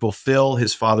to fulfill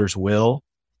his Father's will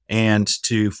and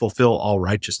to fulfill all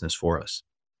righteousness for us.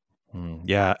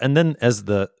 Yeah. And then as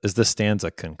this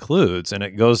stanza concludes, and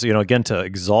it goes, again, to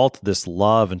exalt this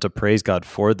love and to praise God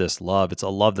for this love. It's a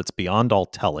love that's beyond all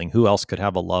telling. Who else could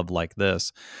have a love like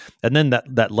this? And then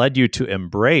that led you to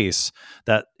embrace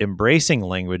that embracing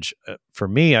language. For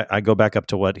me, I go back up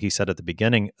to what he said at the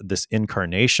beginning, this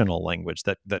incarnational language,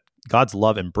 that God's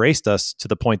love embraced us to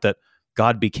the point that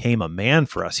God became a man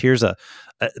for us. Here's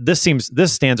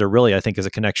this stanza really, I think, is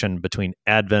a connection between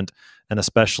Advent and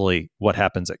especially what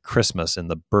happens at Christmas in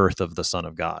the birth of the Son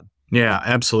of God. Yeah,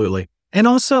 absolutely. And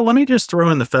also, let me just throw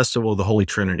in the Festival of the Holy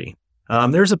Trinity.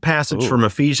 There's a passage from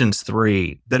Ephesians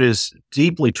 3 that is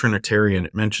deeply Trinitarian.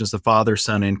 It mentions the Father,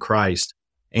 Son, and Christ.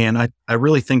 And I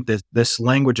really think that this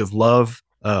language of love,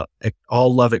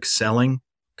 all love excelling,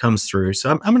 comes through. So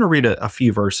I'm going to read a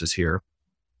few verses here.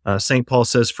 St. Paul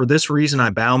says, "For this reason I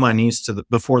bow my knees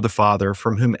before the Father,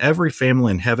 from whom every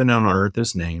family in heaven and on earth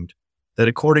is named, that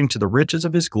according to the riches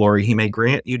of his glory he may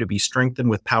grant you to be strengthened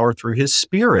with power through his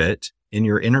Spirit in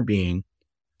your inner being,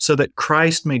 so that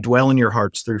Christ may dwell in your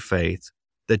hearts through faith,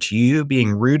 that you,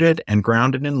 being rooted and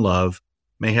grounded in love,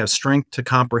 may have strength to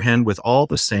comprehend with all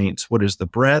the saints what is the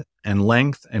breadth and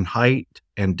length and height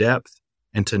and depth,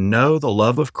 and to know the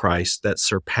love of Christ that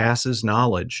surpasses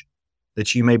knowledge,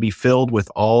 that you may be filled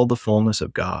with all the fullness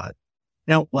of God."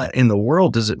 Now, what in the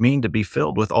world does it mean to be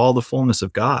filled with all the fullness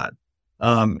of God?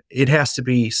 It has to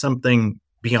be something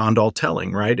beyond all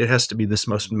telling, right? It has to be this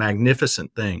most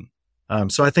magnificent thing.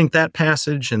 So I think that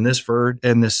passage and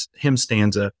this hymn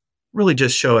stanza really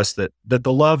just show us that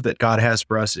the love that God has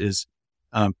for us is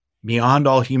beyond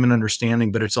all human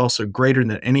understanding, but it's also greater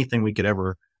than anything we could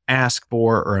ever ask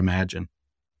for or imagine.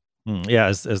 Yeah,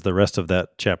 as the rest of that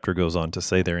chapter goes on to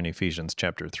say there in Ephesians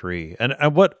chapter 3. And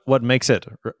what makes it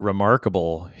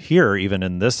remarkable here, even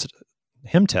in this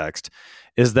hymn text,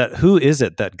 is that who is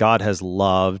it that God has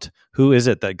loved? Who is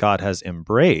it that God has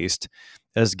embraced?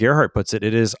 As Gerhard puts it,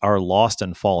 it is our lost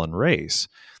and fallen race.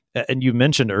 And you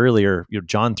mentioned earlier,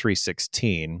 John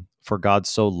 3:16, "For God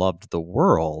so loved the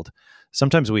world."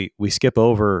 Sometimes we skip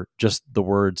over just the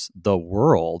words, the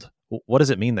world. What does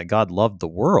it mean that God loved the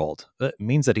world? It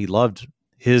means that he loved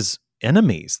his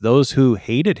enemies, those who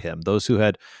hated him, those who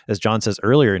had, as John says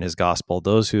earlier in his gospel,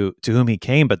 those to whom he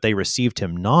came, but they received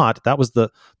him not. That was the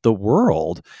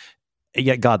world.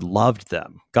 Yet God loved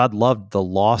them. God loved the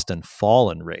lost and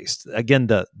fallen race. Again,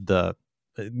 the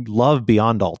love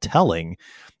beyond all telling.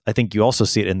 I think you also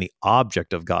see it in the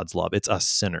object of God's love. It's us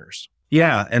sinners.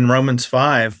 Yeah, in Romans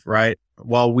 5, right?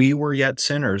 While we were yet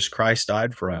sinners, Christ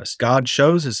died for us. God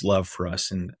shows his love for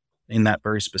us in that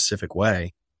very specific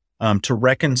way, to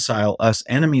reconcile us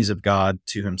enemies of God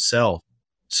to himself.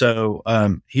 So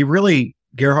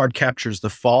Gerhard captures the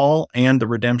fall and the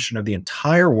redemption of the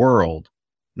entire world.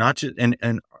 Not just,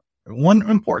 and one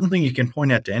important thing you can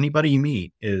point out to anybody you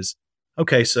meet is,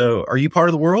 okay, so are you part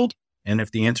of the world? And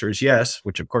if the answer is yes,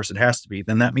 which of course it has to be,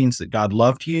 then that means that God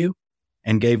loved you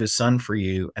and gave his son for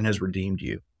you and has redeemed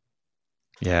you.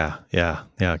 Yeah.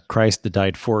 Christ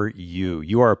died for you.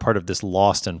 You are a part of this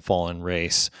lost and fallen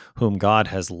race whom God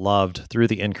has loved through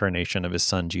the incarnation of his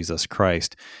son, Jesus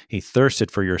Christ. He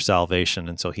thirsted for your salvation,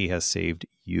 and so he has saved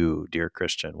you, dear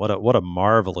Christian. What a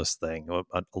marvelous thing.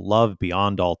 A love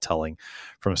beyond all telling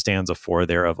from stanza 4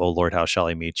 there of, "O Lord, how shall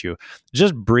I meet you?"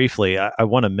 Just briefly, I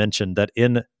want to mention that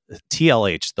in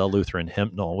TLH, the Lutheran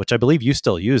hymnal, which I believe you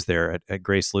still use there at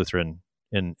Grace Lutheran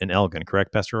in Elgin,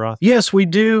 correct, Pastor Roth? Yes, we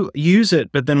do use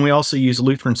it, but then we also use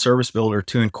Lutheran Service Builder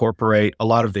to incorporate a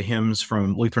lot of the hymns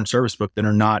from Lutheran Service Book that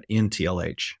are not in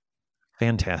TLH.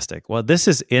 Fantastic. Well, this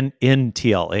is in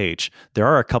TLH. There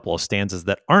are a couple of stanzas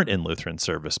that aren't in Lutheran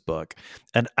Service Book.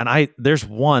 And there's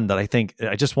one that I think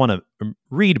I just want to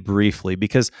read briefly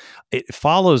because it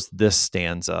follows this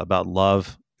stanza about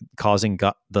love causing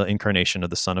God, the incarnation of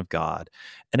the Son of God.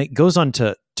 And it goes on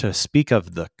to speak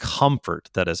of the comfort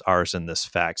that is ours in this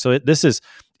fact. So this is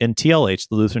in TLH,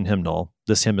 the Lutheran hymnal.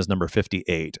 This hymn is number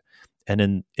 58. And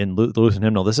in the Lutheran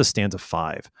hymnal, this is stanza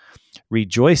 5.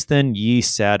 "Rejoice then, ye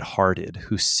sad-hearted,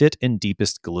 who sit in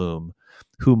deepest gloom,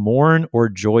 who mourn o'er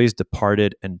joys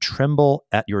departed and tremble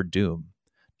at your doom.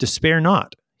 Despair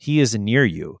not, he is near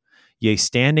you, yea,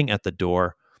 standing at the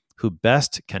door, who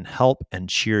best can help and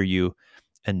cheer you.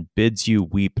 and bids you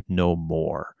weep no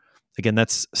more. Again,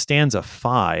 that's stanza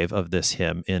 5 of this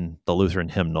hymn in the Lutheran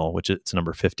hymnal, which it's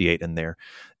number 58 in there.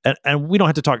 And we don't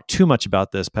have to talk too much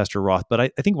about this, Pastor Roth, but I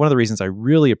think one of the reasons I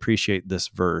really appreciate this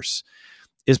verse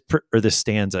or this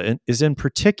stanza is in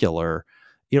particular,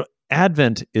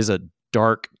 Advent is a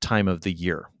dark time of the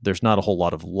year. There's not a whole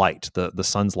lot of light. The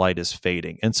sun's light is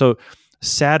fading. And so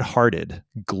sad-hearted,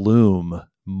 gloom,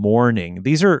 mourning,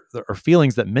 these are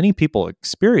feelings that many people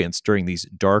experience during these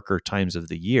darker times of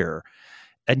the year.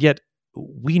 And yet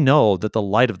we know that the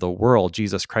light of the world,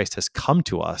 Jesus Christ, has come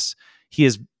to us. He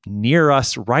is near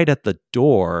us, right at the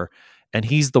door, and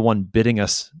he's the one bidding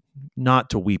us not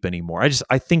to weep anymore.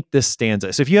 I think this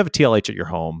stanza, so if you have a TLH at your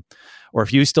home, or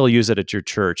if you still use it at your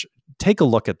church, take a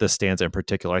look at this stanza in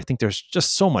particular. I think there's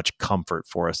just so much comfort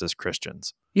for us as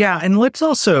Christians. Yeah, and let's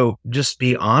also just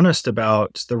be honest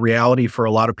about the reality for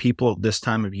a lot of people at this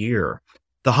time of year.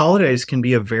 The holidays can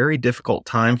be a very difficult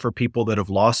time for people that have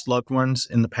lost loved ones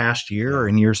in the past year or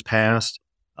in years past,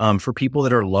 for people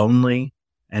that are lonely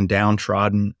and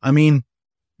downtrodden. I mean,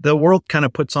 the world kind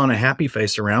of puts on a happy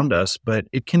face around us, but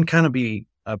it can kind of be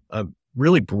a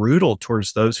really brutal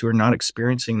towards those who are not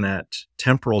experiencing that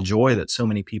temporal joy that so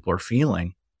many people are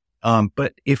feeling.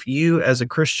 But if you, as a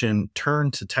Christian, turn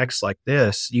to texts like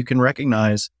this, you can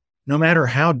recognize no matter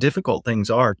how difficult things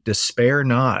are, despair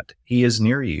not. He is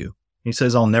near you. He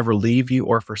says, I'll never leave you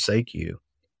or forsake you.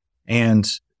 And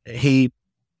he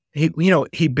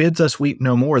bids us weep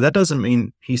no more. That doesn't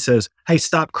mean he says, hey,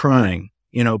 stop crying,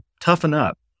 toughen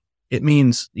up. It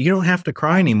means you don't have to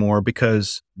cry anymore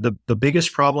because the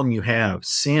biggest problem you have,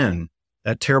 sin,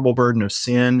 that terrible burden of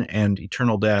sin and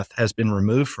eternal death has been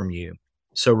removed from you.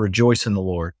 So rejoice in the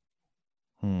Lord.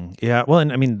 Yeah. Well,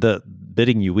 and I mean, the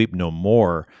bidding you weep no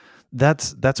more,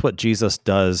 that's what Jesus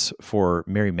does for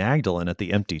Mary Magdalene at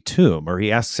the empty tomb, or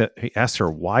he asks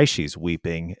her why she's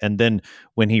weeping. And then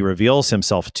when he reveals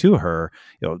himself to her,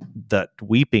 that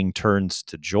weeping turns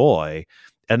to joy.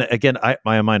 And again,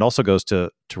 my mind also goes to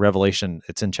Revelation.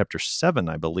 It's in chapter 7,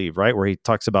 I believe, right? Where he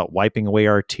talks about wiping away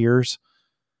our tears.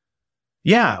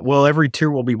 Yeah, well, every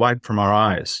tear will be wiped from our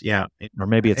eyes. Yeah, or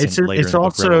maybe it's later in the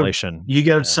book of Revelation. You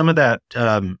get some of that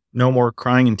no more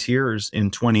crying and tears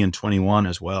in 20 and 21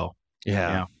 as well.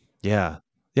 Yeah.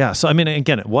 So I mean,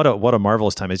 again, what a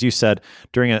marvelous time, as you said,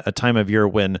 during a time of year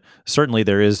when certainly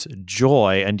there is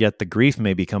joy, and yet the grief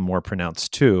may become more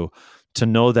pronounced too. To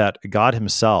know that God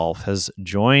himself has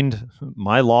joined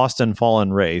my lost and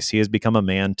fallen race. He has become a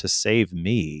man to save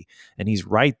me, and he's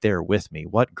right there with me.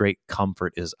 What great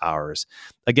comfort is ours.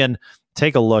 Again,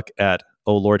 take a look at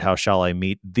O Lord, How Shall I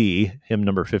Meet Thee, hymn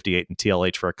number 58 in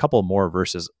TLH, for a couple more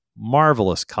verses.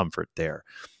 Marvelous comfort there.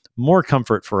 More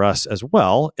comfort for us as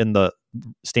well in the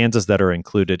stanzas that are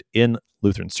included in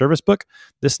Lutheran Service Book.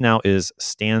 This now is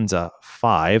stanza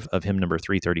 5 of hymn number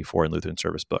 334 in Lutheran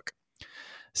Service Book.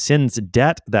 Sin's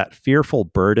debt, that fearful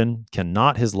burden,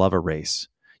 cannot his love erase.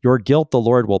 Your guilt the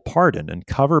Lord will pardon and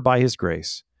cover by his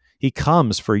grace. He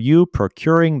comes for you,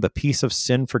 procuring the peace of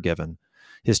sin forgiven,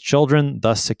 his children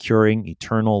thus securing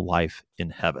eternal life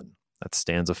in heaven. That's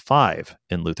stanza 5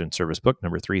 in Lutheran Service Book,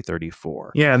 number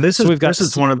 334. Yeah, this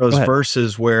is one of those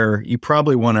verses where you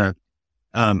probably want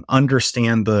to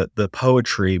understand the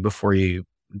poetry before you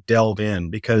delve in,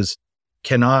 because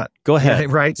cannot go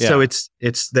ahead, right? Yeah. So it's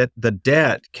that the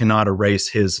debt cannot erase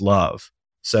his love.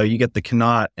 So you get the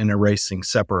cannot and erasing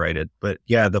separated. But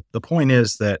yeah, the point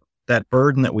is that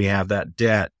burden that we have, that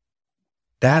debt,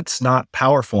 that's not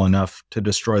powerful enough to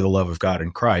destroy the love of God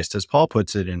in Christ. As Paul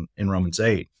puts it in Romans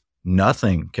 8,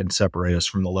 nothing can separate us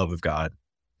from the love of God.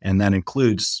 And that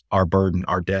includes our burden,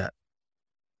 our debt.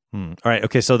 All right.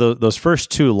 Okay. So those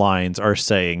first two lines are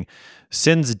saying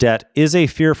sin's debt is a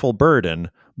fearful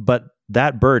burden, but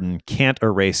that burden can't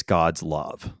erase God's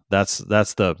love. That's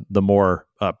the more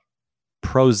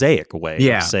prosaic way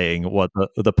of saying what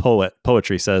the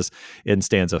poetry says in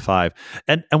stanza 5.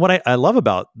 And what I love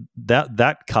about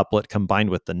that couplet combined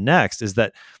with the next is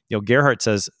that Gerhardt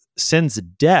says sin's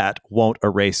debt won't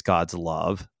erase God's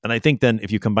love. And I think then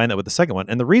if you combine that with the second one,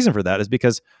 and the reason for that is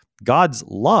because God's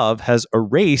love has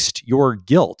erased your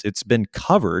guilt. It's been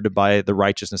covered by the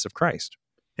righteousness of Christ.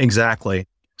 Exactly.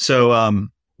 So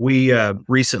we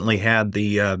recently had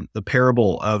the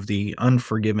parable of the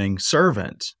unforgiving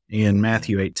servant in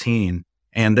Matthew 18,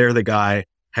 and there the guy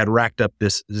had racked up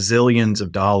this zillions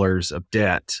of dollars of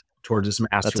debt towards his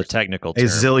master. That's a technical term.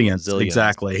 Zillions,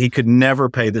 exactly. He could never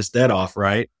pay this debt off,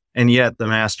 right? And yet the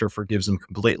master forgives him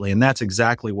completely, and that's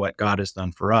exactly what God has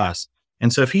done for us.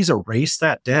 And so if he's erased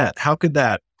that debt, how could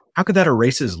that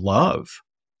erase his love?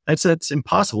 That's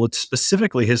impossible. It's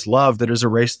specifically his love that has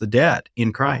erased the debt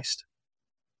in Christ.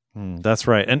 That's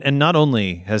right. And not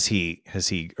only has he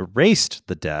erased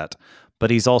the debt, but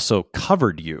he's also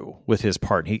covered you with his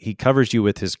pardon. He covers you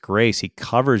with his grace. He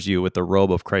covers you with the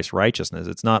robe of Christ's righteousness.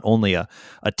 It's not only a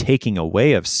taking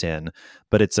away of sin,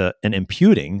 but it's an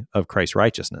imputing of Christ's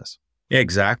righteousness. Yeah,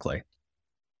 exactly.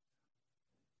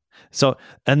 So,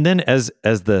 and then as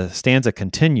the stanza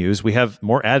continues, we have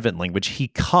more Advent language. He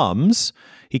comes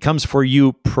for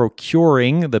you,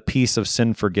 procuring the peace of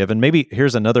sin forgiven. Maybe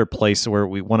here's another place where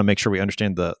we want to make sure we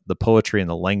understand the poetry and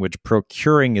the language.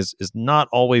 Procuring is not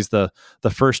always the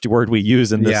first word we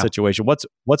use in this situation.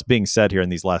 What's being said here in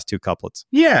these last two couplets?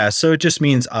 Yeah, so it just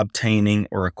means obtaining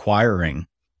or acquiring.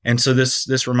 And so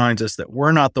this reminds us that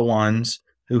we're not the ones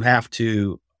who have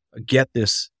to get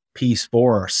this peace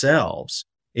for ourselves.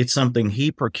 It's something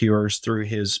he procures through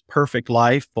his perfect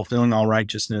life, fulfilling all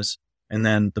righteousness, and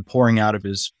then the pouring out of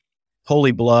his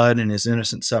holy blood and his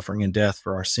innocent suffering and death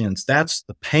for our sins. That's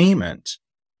the payment.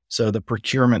 So the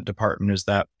procurement department is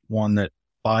that one that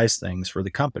buys things for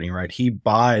the company, right? He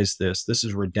buys this. This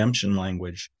is redemption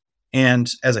language.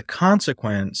 And as a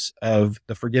consequence of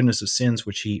the forgiveness of sins,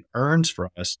 which he earns for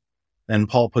us, then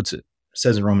Paul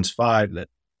says in Romans 5 that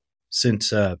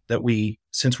since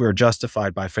we are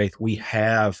justified by faith, we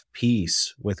have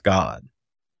peace with God.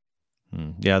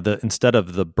 Yeah, instead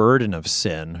of the burden of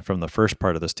sin from the first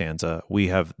part of the stanza, we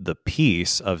have the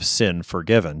peace of sin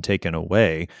forgiven, taken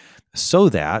away, so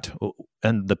that,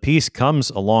 and the peace comes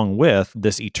along with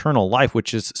this eternal life,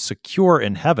 which is secure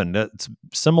in heaven. That's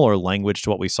similar language to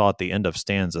what we saw at the end of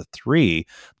stanza 3,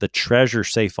 the treasure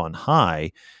safe on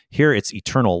high. Here it's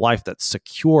eternal life that's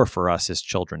secure for us as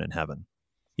children in heaven.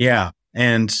 Yeah,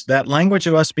 and that language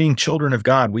of us being children of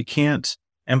God, we can't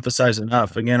emphasize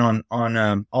enough. Again,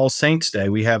 on All Saints Day,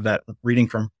 we have that reading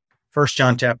from 1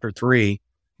 John chapter 3,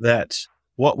 that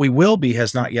what we will be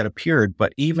has not yet appeared,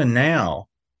 but even now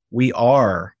we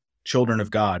are children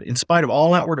of God. In spite of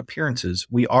all outward appearances,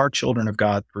 we are children of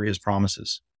God through his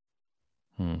promises.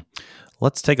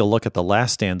 Let's take a look at the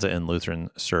last stanza in Lutheran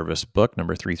Service Book,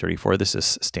 number 334. This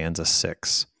is stanza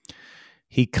 6.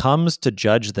 He comes to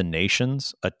judge the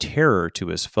nations, a terror to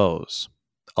his foes,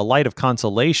 a light of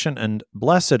consolation and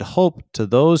blessed hope to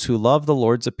those who love the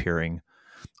Lord's appearing.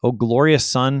 O glorious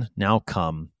Sun, now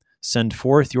come, send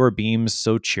forth your beams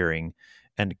so cheering,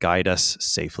 and guide us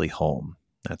safely home.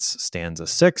 That's stanza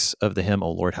 6 of the hymn,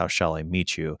 O Lord, how shall I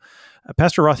meet you?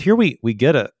 Pastor Roth, here we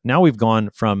get now we've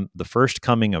gone from the first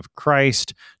coming of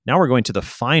Christ, now we're going to the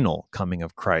final coming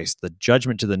of Christ, the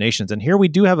judgment to the nations. And here we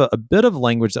do have a bit of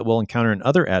language that we'll encounter in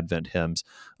other Advent hymns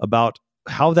about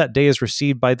how that day is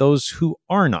received by those who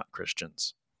are not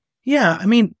Christians. Yeah, I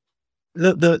mean,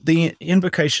 the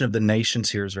invocation of the nations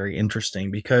here is very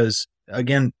interesting because,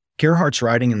 again, Gerhardt's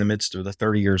writing in the midst of the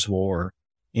 30 Years' War,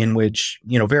 in which,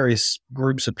 various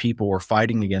groups of people were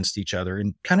fighting against each other.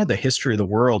 And kind of the history of the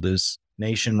world is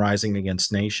nation rising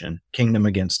against nation, kingdom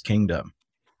against kingdom,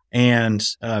 and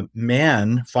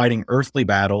men fighting earthly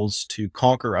battles to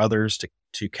conquer others,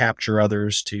 to capture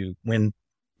others, to win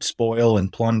spoil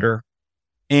and plunder.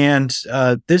 And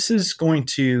this is going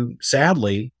to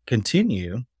sadly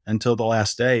continue until the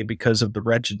last day because of the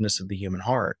wretchedness of the human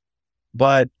heart.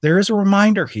 But there is a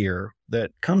reminder here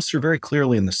that comes through very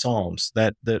clearly in the Psalms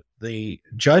that the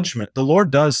judgment, the Lord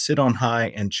does sit on high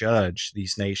and judge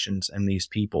these nations and these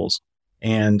peoples.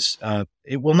 And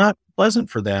it will not be pleasant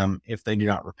for them if they do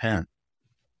not repent.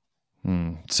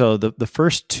 So the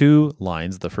first two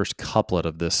lines, the first couplet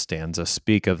of this stanza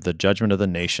speak of the judgment of the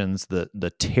nations,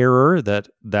 the terror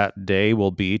that day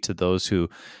will be to those who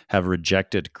have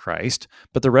rejected Christ.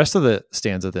 But the rest of the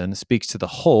stanza then speaks to the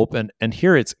hope, and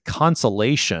here it's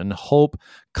consolation, hope,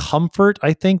 comfort.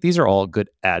 I think these are all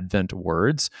good Advent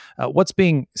words. What's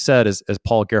being said as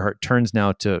Paul Gerhardt turns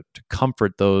now to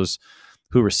comfort those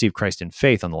who receive Christ in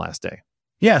faith on the last day.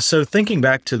 Yeah, so thinking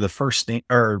back to the first, the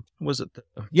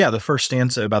first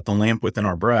stanza about the lamp within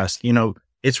our breast,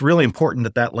 it's really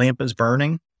important that lamp is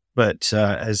burning. But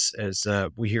as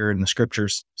we hear in the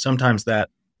scriptures, sometimes that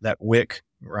wick,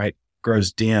 right,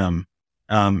 grows dim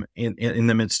in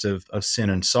the midst of sin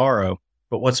and sorrow.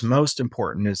 But what's most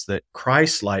important is that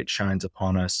Christ's light shines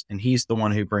upon us, and he's the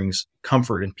one who brings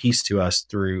comfort and peace to us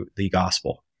through the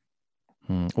gospel.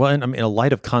 Well, and I mean, a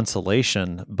light of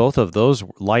consolation, both of those,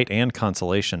 light and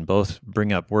consolation, both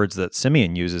bring up words that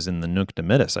Simeon uses in the Nunc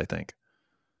Dimittis, I think.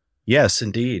 Yes,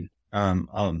 indeed.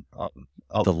 The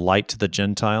light to the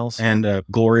Gentiles. And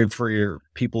glory for your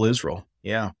people Israel.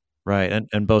 Yeah. Right.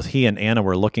 And both he and Anna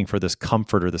were looking for this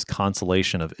comfort or this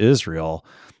consolation of Israel.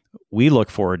 We look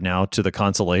forward now to the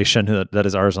consolation that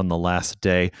is ours on the last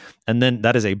day. And then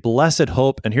that is a blessed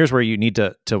hope. And here's where you need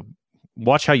to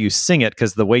watch how you sing it,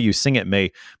 because the way you sing it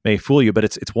may fool you, but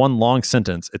it's one long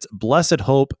sentence. It's blessed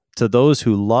hope to those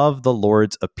who love the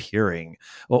Lord's appearing.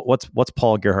 Well, what's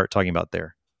Paul Gerhardt talking about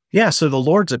there? Yeah, so the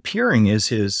Lord's appearing is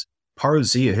his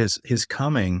parousia, his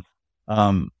coming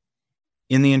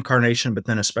in the incarnation, but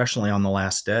then especially on the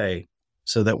last day,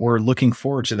 so that we're looking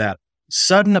forward to that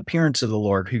sudden appearance of the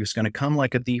Lord, who's going to come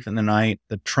like a thief in the night.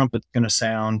 The trumpet's going to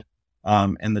sound,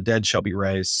 and the dead shall be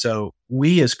raised. So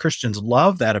we as Christians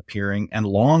love that appearing and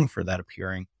long for that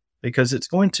appearing, because it's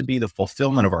going to be the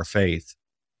fulfillment of our faith.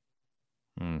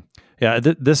 Yeah,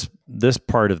 this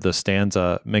part of the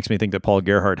stanza makes me think that Paul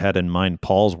Gerhardt had in mind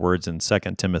Paul's words in 2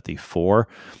 Timothy 4.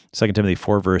 2 Timothy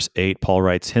 4, verse 8, Paul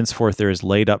writes, "Henceforth there is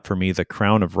laid up for me the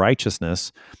crown of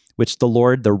righteousness, which the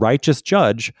Lord, the righteous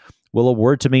judge, will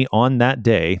award to me on that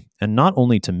day, and not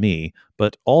only to me,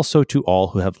 but also to all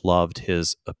who have loved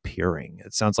his appearing."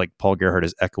 It sounds like Paul Gerhardt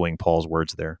is echoing Paul's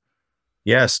words there.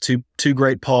 Yes, two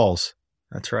great Pauls.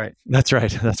 That's right. That's right.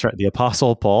 The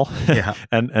Apostle Paul, Yeah.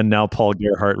 and now Paul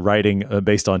Gerhardt writing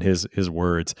based on his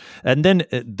words. And then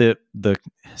the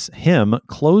hymn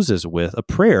closes with a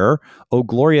prayer, "O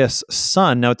glorious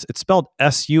Son." Now it's spelled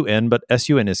S-U-N, but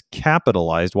S-U-N is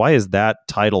capitalized. Why is that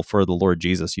title for the Lord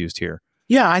Jesus used here?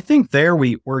 Yeah, I think there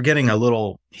we're getting a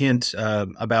little hint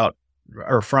about,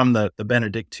 or from the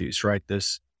Benedictus, right?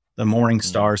 The morning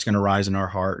star is going to rise in our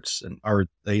hearts, and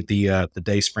the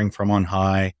day spring from on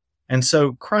high. And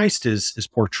so Christ is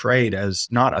portrayed as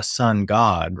not a sun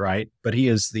god, right? But he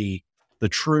is the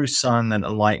true sun that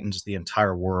enlightens the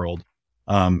entire world.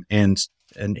 And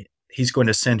he's going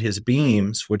to send his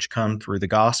beams, which come through the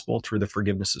gospel, through the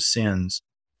forgiveness of sins,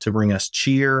 to bring us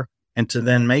cheer and to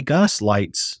then make us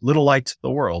lights, little lights of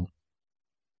the world.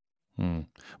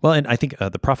 Well, and I think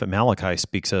the prophet Malachi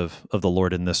speaks of the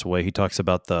Lord in this way. He talks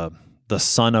about the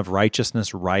sun of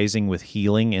righteousness rising with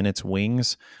healing in its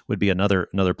wings, would be another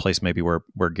place maybe where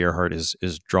Gerhardt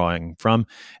is drawing from.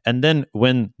 And then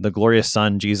when the glorious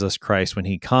Son, Jesus Christ, when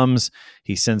he comes,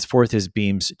 he sends forth his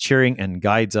beams, cheering and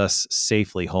guides us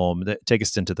safely home. Take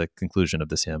us into the conclusion of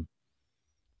this hymn.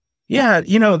 Yeah,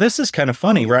 this is kind of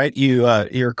funny, right?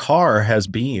 Your car has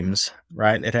beams,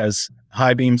 right? It has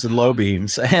high beams and low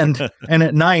beams. And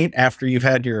at night, after you've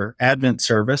had your Advent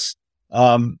service,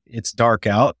 it's dark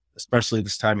out, especially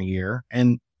this time of year.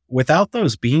 And without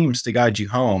those beams to guide you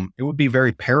home, it would be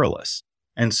very perilous.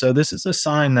 And so this is a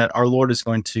sign that our Lord is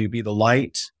going to be the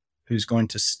light, who's going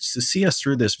to see us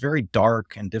through this very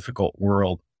dark and difficult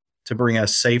world to bring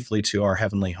us safely to our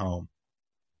heavenly home.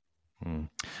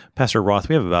 Pastor Roth,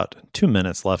 we have about 2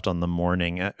 minutes left on the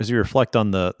morning as you reflect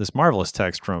on this marvelous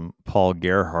text from Paul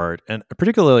Gerhardt, and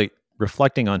particularly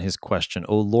reflecting on his question,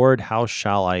 "O Lord, how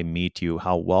shall I meet you?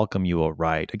 How welcome you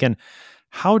aright?" Again,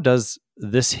 how does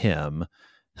this hymn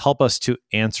help us to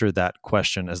answer that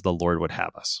question as the Lord would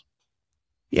have us?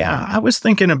 Yeah, I was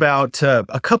thinking about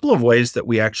a couple of ways that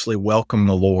we actually welcome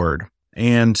the Lord.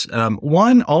 And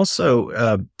one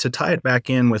also, to tie it back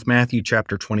in with Matthew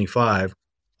chapter 25,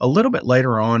 a little bit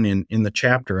later on in the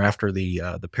chapter after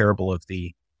the parable of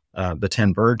the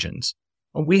 10 virgins,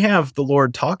 we have the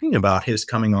Lord talking about his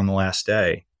coming on the last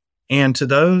day. And to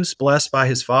those blessed by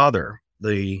his Father,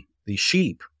 the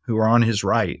sheep who are on his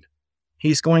right,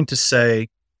 he's going to say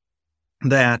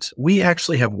that we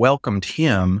actually have welcomed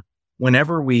him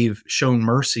whenever we've shown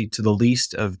mercy to the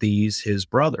least of these, his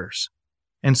brothers.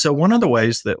 And so one of the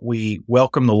ways that we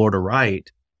welcome the Lord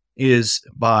aright is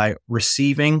by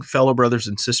receiving fellow brothers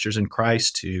and sisters in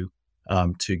Christ to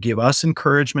give us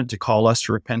encouragement, to call us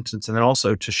to repentance, and then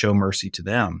also to show mercy to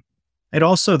them. And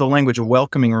also the language of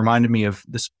welcoming reminded me of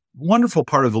this wonderful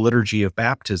part of the liturgy of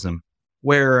baptism,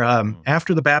 where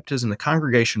after the baptism, the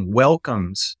congregation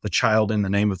welcomes the child in the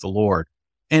name of the Lord.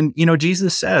 And,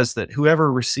 Jesus says that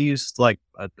whoever receives like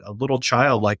a little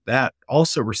child like that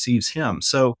also receives him.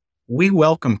 So we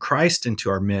welcome Christ into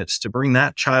our midst to bring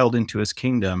that child into his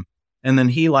kingdom. And then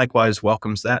he likewise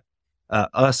welcomes that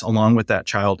us along with that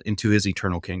child into his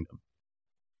eternal kingdom.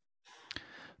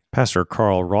 Pastor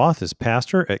Carl Roth is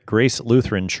pastor at Grace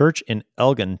Lutheran Church in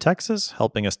Elgin, Texas,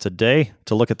 helping us today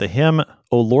to look at the hymn,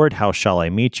 "O Lord, How Shall I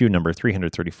Meet You?" number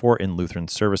 334 in Lutheran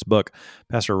Service Book.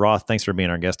 Pastor Roth, thanks for being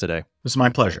our guest today. It was my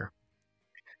pleasure.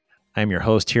 I'm your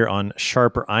host here on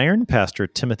Sharper Iron, Pastor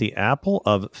Timothy Apple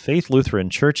of Faith Lutheran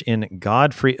Church in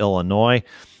Godfrey, Illinois.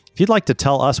 If you'd like to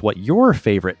tell us what your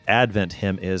favorite Advent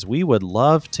hymn is, we would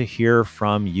love to hear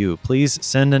from you. Please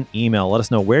send an email. Let us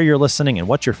know where you're listening and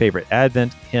what your favorite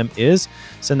Advent hymn is.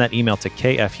 Send that email to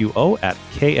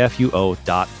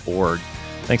kfuo@kfuo.org.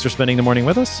 Thanks for spending the morning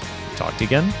with us. Talk to you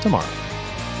again tomorrow.